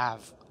easily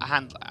have a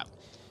hand.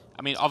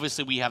 I mean,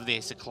 obviously we have the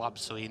ace of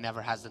clubs, so he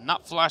never has the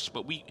nut flush,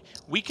 but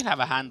we can have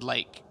a hand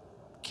like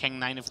King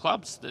 9 of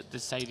clubs that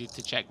decided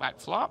to check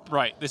back flop.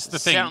 Right, this is the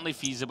thing. Certainly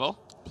feasible.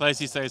 Players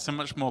these days are so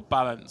much more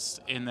balanced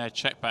in their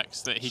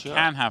checkbacks that he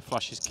can have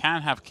flushes,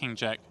 can have king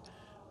jack.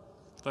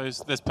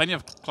 There's plenty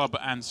of club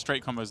and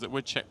straight combos that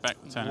would check back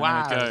the turn.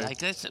 Wow, like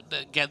this,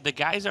 the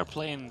guys are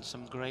playing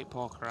some great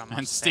poker. I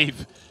must say.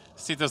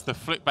 Steve does the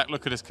flick back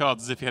look at his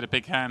cards as if he had a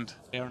big hand.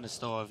 Fairness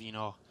though of, you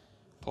know,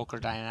 poker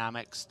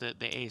dynamics, the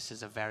ace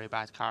is a very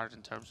bad card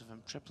in terms of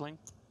him tripling.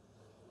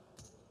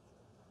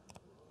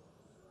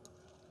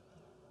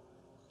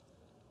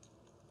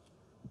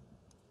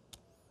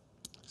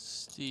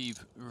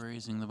 Steve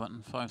raising the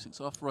button,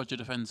 5-6 off. Roger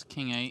defends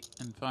king 8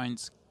 and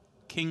finds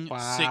king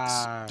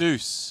 6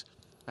 deuce.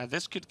 Now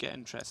this could get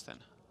interesting.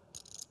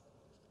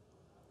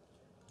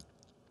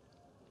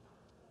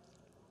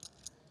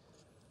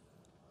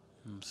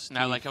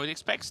 Now, like I would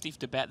expect Steve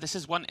to bet. This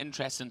is one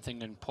interesting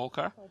thing in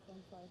poker.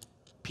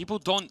 People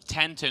don't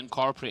tend to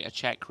incorporate a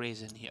check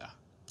raise in here,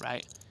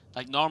 right?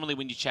 Like normally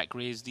when you check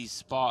raise these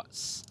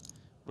spots,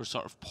 we're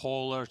sort of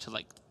polar to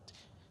like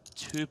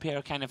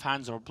 2-pair kind of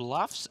hands or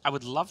bluffs. I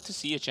would love to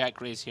see a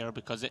check raise here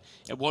because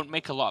it won't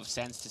make a lot of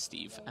sense to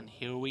Steve. And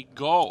here we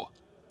go.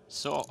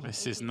 So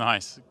this is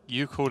nice.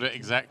 You called it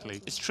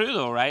exactly. It's true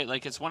though, right?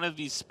 Like it's one of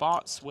these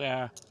spots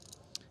where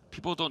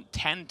people don't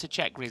tend to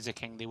check raise a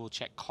king. They will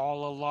check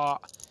call a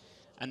lot.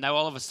 And now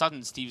all of a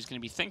sudden Steve's going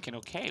to be thinking,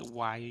 okay,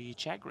 why are you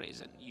check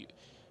raising?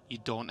 You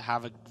don't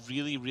have a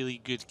really,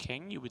 really good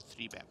king. You would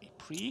 3-bet me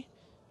pre.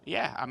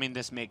 Yeah, I mean,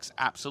 this makes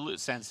absolute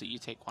sense that you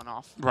take one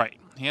off. Right.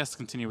 He has to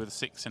continue with a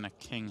 6 and a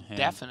king here.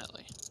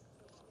 Definitely.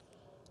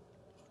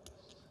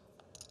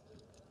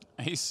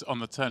 Ace on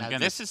the turn now, again.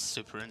 This is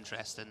super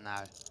interesting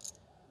now.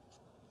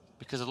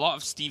 Because a lot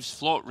of Steve's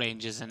float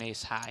range is an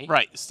ace high.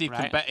 Right. Steve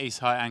can bet ace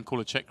high and call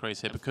a check raise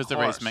here because the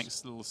raise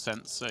makes little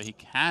sense. So he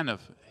can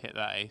have hit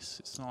that ace.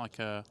 It's not like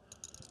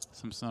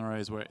some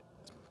scenarios where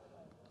it's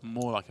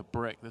more like a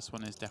brick. This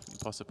one is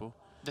definitely possible.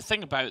 The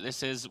thing about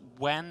this is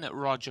when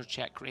Roger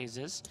check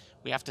raises,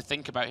 we have to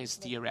think about his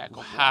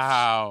theoretical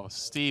Wow,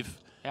 Steve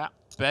Yeah.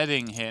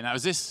 betting here. Now,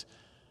 is this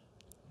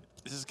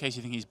Is this a case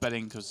you think he's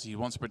betting because he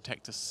wants to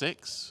protect a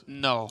 6?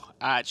 No,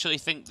 I actually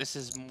think this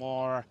is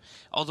more...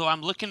 Although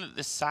I'm looking at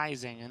the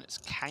sizing, and it's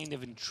kind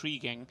of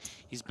intriguing.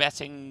 He's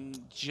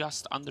betting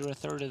just under a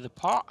third of the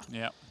pot.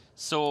 Yeah.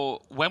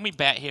 So when we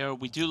bet here,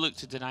 we do look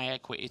to deny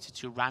equity to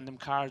 2 random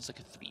cards, like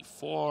a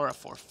 3-4, a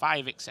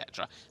 4-5,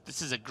 etc.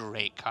 This is a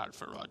great card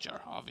for Roger,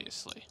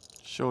 obviously.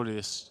 Surely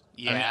this...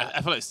 Yeah. I mean,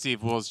 I feel like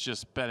Steve was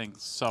just betting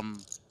some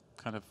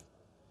kind of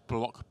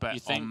block bet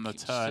on the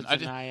turn.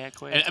 Deny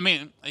equity? I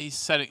mean, he's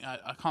setting...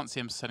 I can't see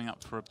him setting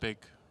up for a big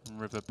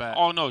river bet.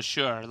 Oh, no,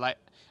 sure. Like,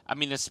 I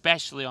mean,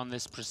 especially on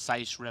this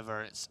precise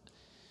river, it's...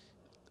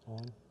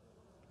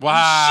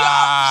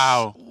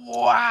 Wow!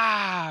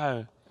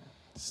 Wow!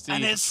 Steve,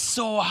 And it's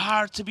so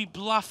hard to be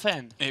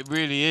bluffing. it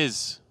really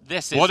is.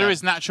 This is What are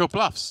his natural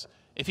bluffs?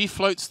 If he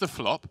floats the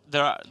flop,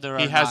 there are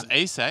he has none.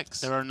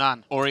 ace-x, There are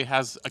none. or he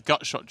has a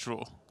gut shot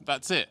draw.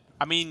 That's it.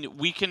 I mean,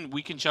 we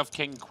can shove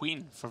king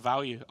queen for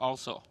value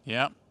also.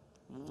 Yeah.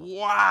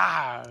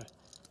 Wow.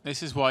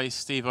 This is why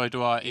Steve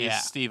O'Dwyer Yeah.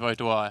 is Steve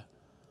O'Dwyer.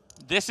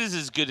 This is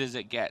as good as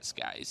it gets,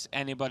 guys.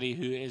 Anybody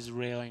who is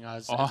railing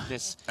us at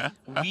this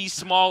wee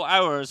small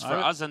hours for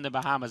us in the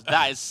Bahamas,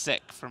 that is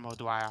sick from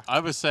O'Dwyer. I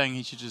was saying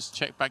he should just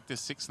check back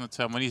this 6 on the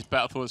turn when he's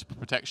better thoughts for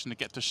protection to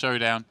get to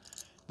showdown.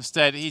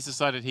 Instead, he's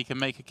decided he can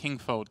make a king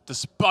fold,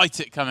 despite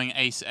it coming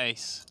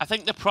ace-ace. I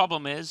think the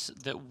problem is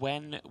that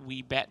when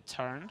we bet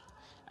turn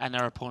and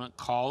our opponent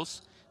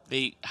calls,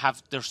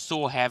 they're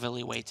so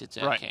heavily weighted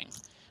to a king,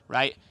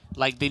 right?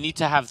 Like they need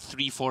to have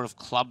 3-4 of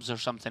clubs or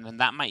something, and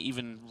that might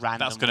even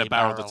randomly That's going to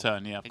barrel the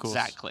turn, yeah, of course.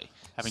 Exactly.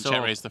 Having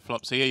check raised the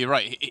flop. So yeah, you're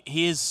right.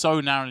 He is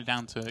so narrowly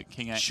down to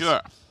king x.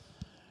 Sure.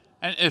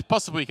 And if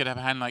possible, he could have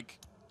a hand like...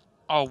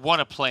 Oh, what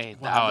a play.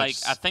 Wow, I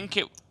think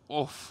it...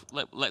 Oof.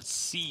 Let's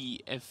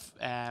see if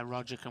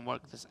Roger can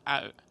work this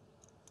out.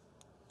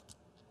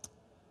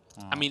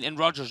 Oh. I mean, in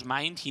Roger's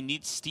mind, he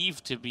needs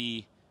Steve to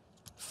be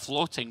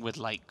floating with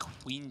like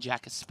Queen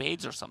Jack of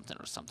Spades or something,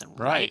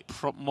 right?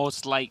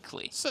 Most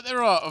likely. So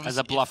there are obviously... As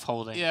a bluff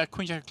holding. Yeah,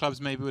 Queen Jack of Clubs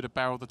maybe would have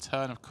barreled the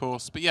turn, of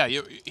course. But yeah,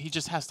 he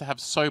just has to have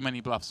so many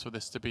bluffs for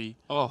this to be...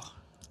 Oh.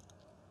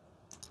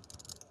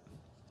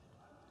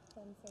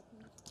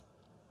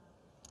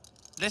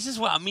 This is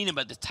what I mean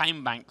about the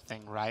time bank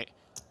thing, right?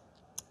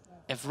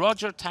 If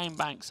Roger time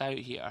banks out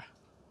here,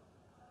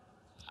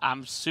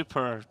 I'm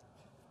super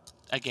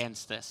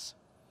against this.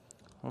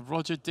 Well,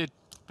 Roger did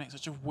make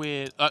such a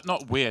weird,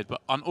 not weird,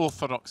 but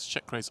unorthodox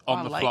check raise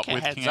on the flop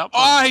with king up.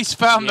 Oh, he's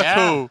found the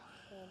call.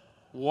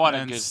 What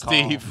and a good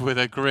Steve call. with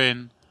a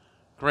grin.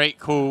 Great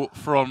call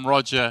from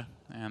Roger.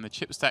 And the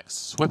chip stacks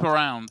swip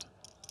around.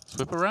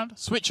 Swip around?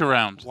 Switch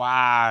around.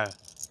 Wow.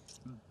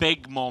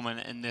 Big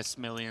moment in this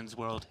Millions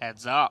world.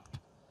 Heads up.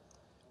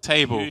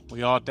 Table.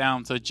 We are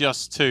down to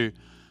just 2.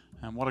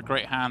 And what a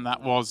great hand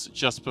that was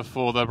just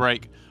before the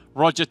break.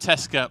 Roger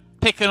Teska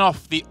picking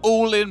off the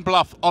all-in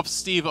bluff of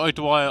Steve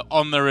O'Dwyer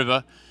on the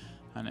river.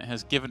 And it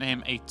has given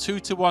him a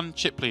 2-1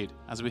 chip lead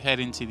as we head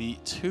into the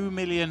 2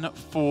 million,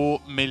 4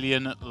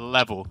 million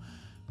level.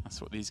 That's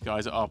what these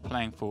guys are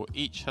playing for.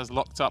 Each has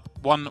locked up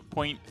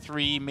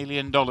 $1.3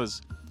 million.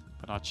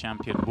 But our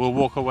champion will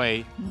walk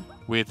away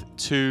with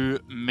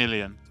 2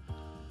 million.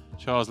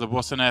 Charles Le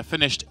Boissonnaire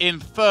finished in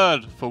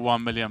 3rd for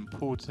 1 million.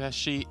 Paul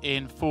Teshi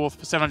in 4th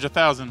for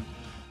 700,000.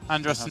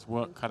 Andres has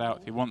work cut out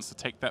if he wants to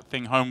take that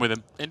thing home with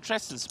him.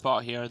 Interesting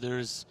spot here.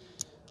 There's,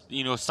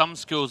 you know, some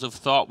schools have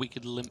thought we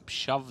could limp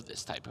shove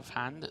this type of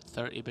hand at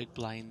 30 big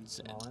blinds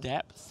in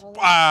depth.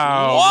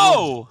 Wow!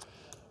 Whoa!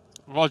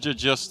 Roger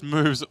just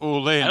moves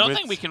all in. I don't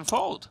think we can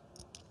fold.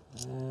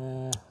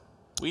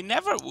 We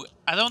never...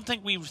 I don't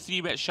think we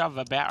 3-bet shove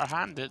a better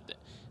hand at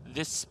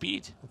this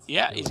speed.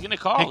 Yeah, he's going to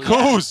call. He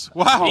calls!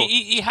 Wow!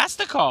 He has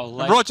to call.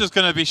 Like, Roger's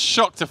going to be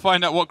shocked to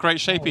find out what great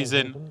shape he's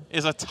in.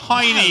 Is a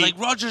tiny... wow, like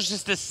Roger's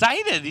just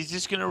decided he's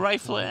just going to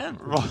rifle it in.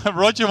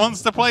 Roger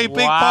wants to play big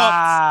pots.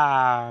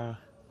 Wow.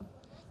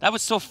 That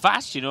was so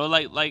fast, you know.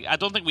 Like I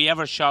don't think we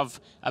ever shove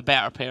a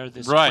better pair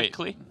this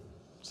quickly.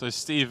 So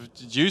Steve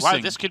juicing. Wow,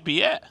 this could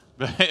be it.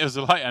 It was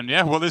a light hand.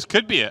 Yeah, well, this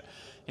could be it.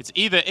 It's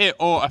either it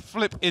or a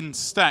flip in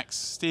stacks.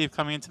 Steve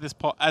coming into this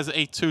pot as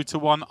a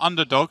 2-1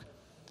 underdog.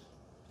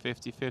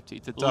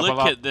 50-50 to double up.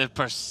 Look at the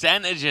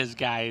percentages,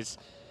 guys.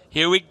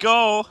 Here we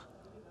go.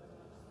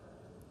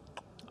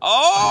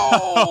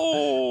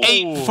 Oh!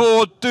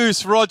 8-4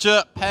 deuce.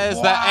 Roger pairs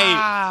that 8.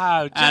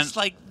 Wow, just And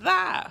like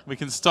that. we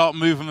can start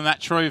moving that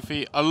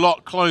trophy a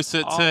lot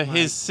closer to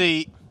his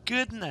seat.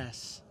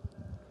 Goodness.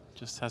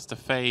 Just has to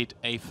fade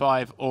a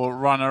 5 or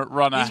runner.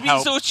 He's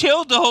been so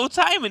chilled the whole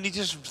time, and he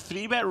just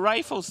 3-bet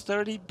rifles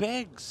 30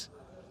 bigs.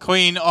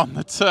 Queen on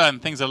the turn.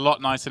 Things are a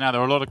lot nicer now.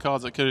 There are a lot of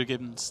cards that could have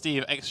given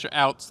Steve extra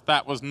outs.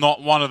 That was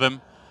not one of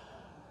them.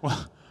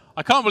 Well,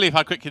 I can't believe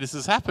how quickly this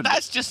has happened.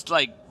 That's just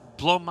like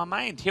blown my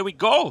mind. Here we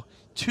go.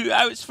 2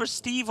 outs for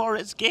Steve or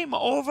it's game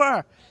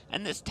over.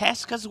 And it's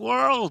Teska's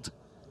world.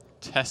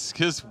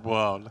 Teska's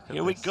world. Look at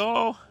Here we this.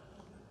 go.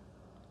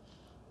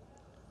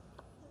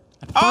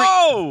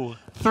 Oh!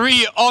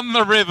 3 on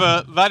the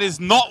river. That is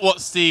not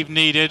what Steve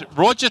needed.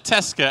 Roger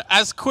Teska,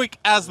 as quick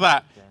as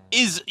that,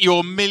 is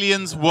your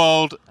Millions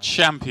World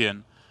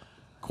Champion.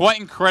 Quite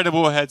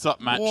incredible heads-up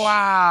match.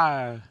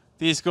 Wow.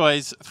 These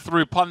guys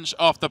threw punch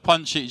after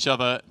punch at each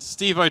other.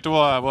 Steve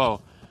O'Dwyer,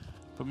 well,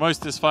 for most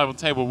of this 5 on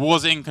table,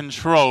 was in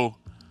control.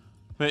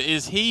 But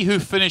is he who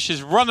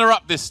finishes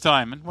runner-up this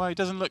time? And, well, he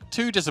doesn't look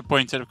too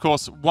disappointed. Of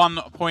course,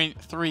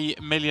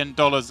 $1.3 million,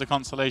 the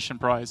consolation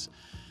prize.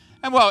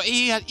 And, well,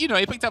 he had, he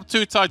picked up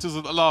 2 titles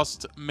at the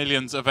last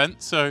Millions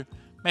event, so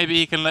maybe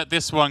he can let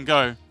this one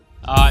go.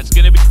 It's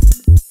going to be...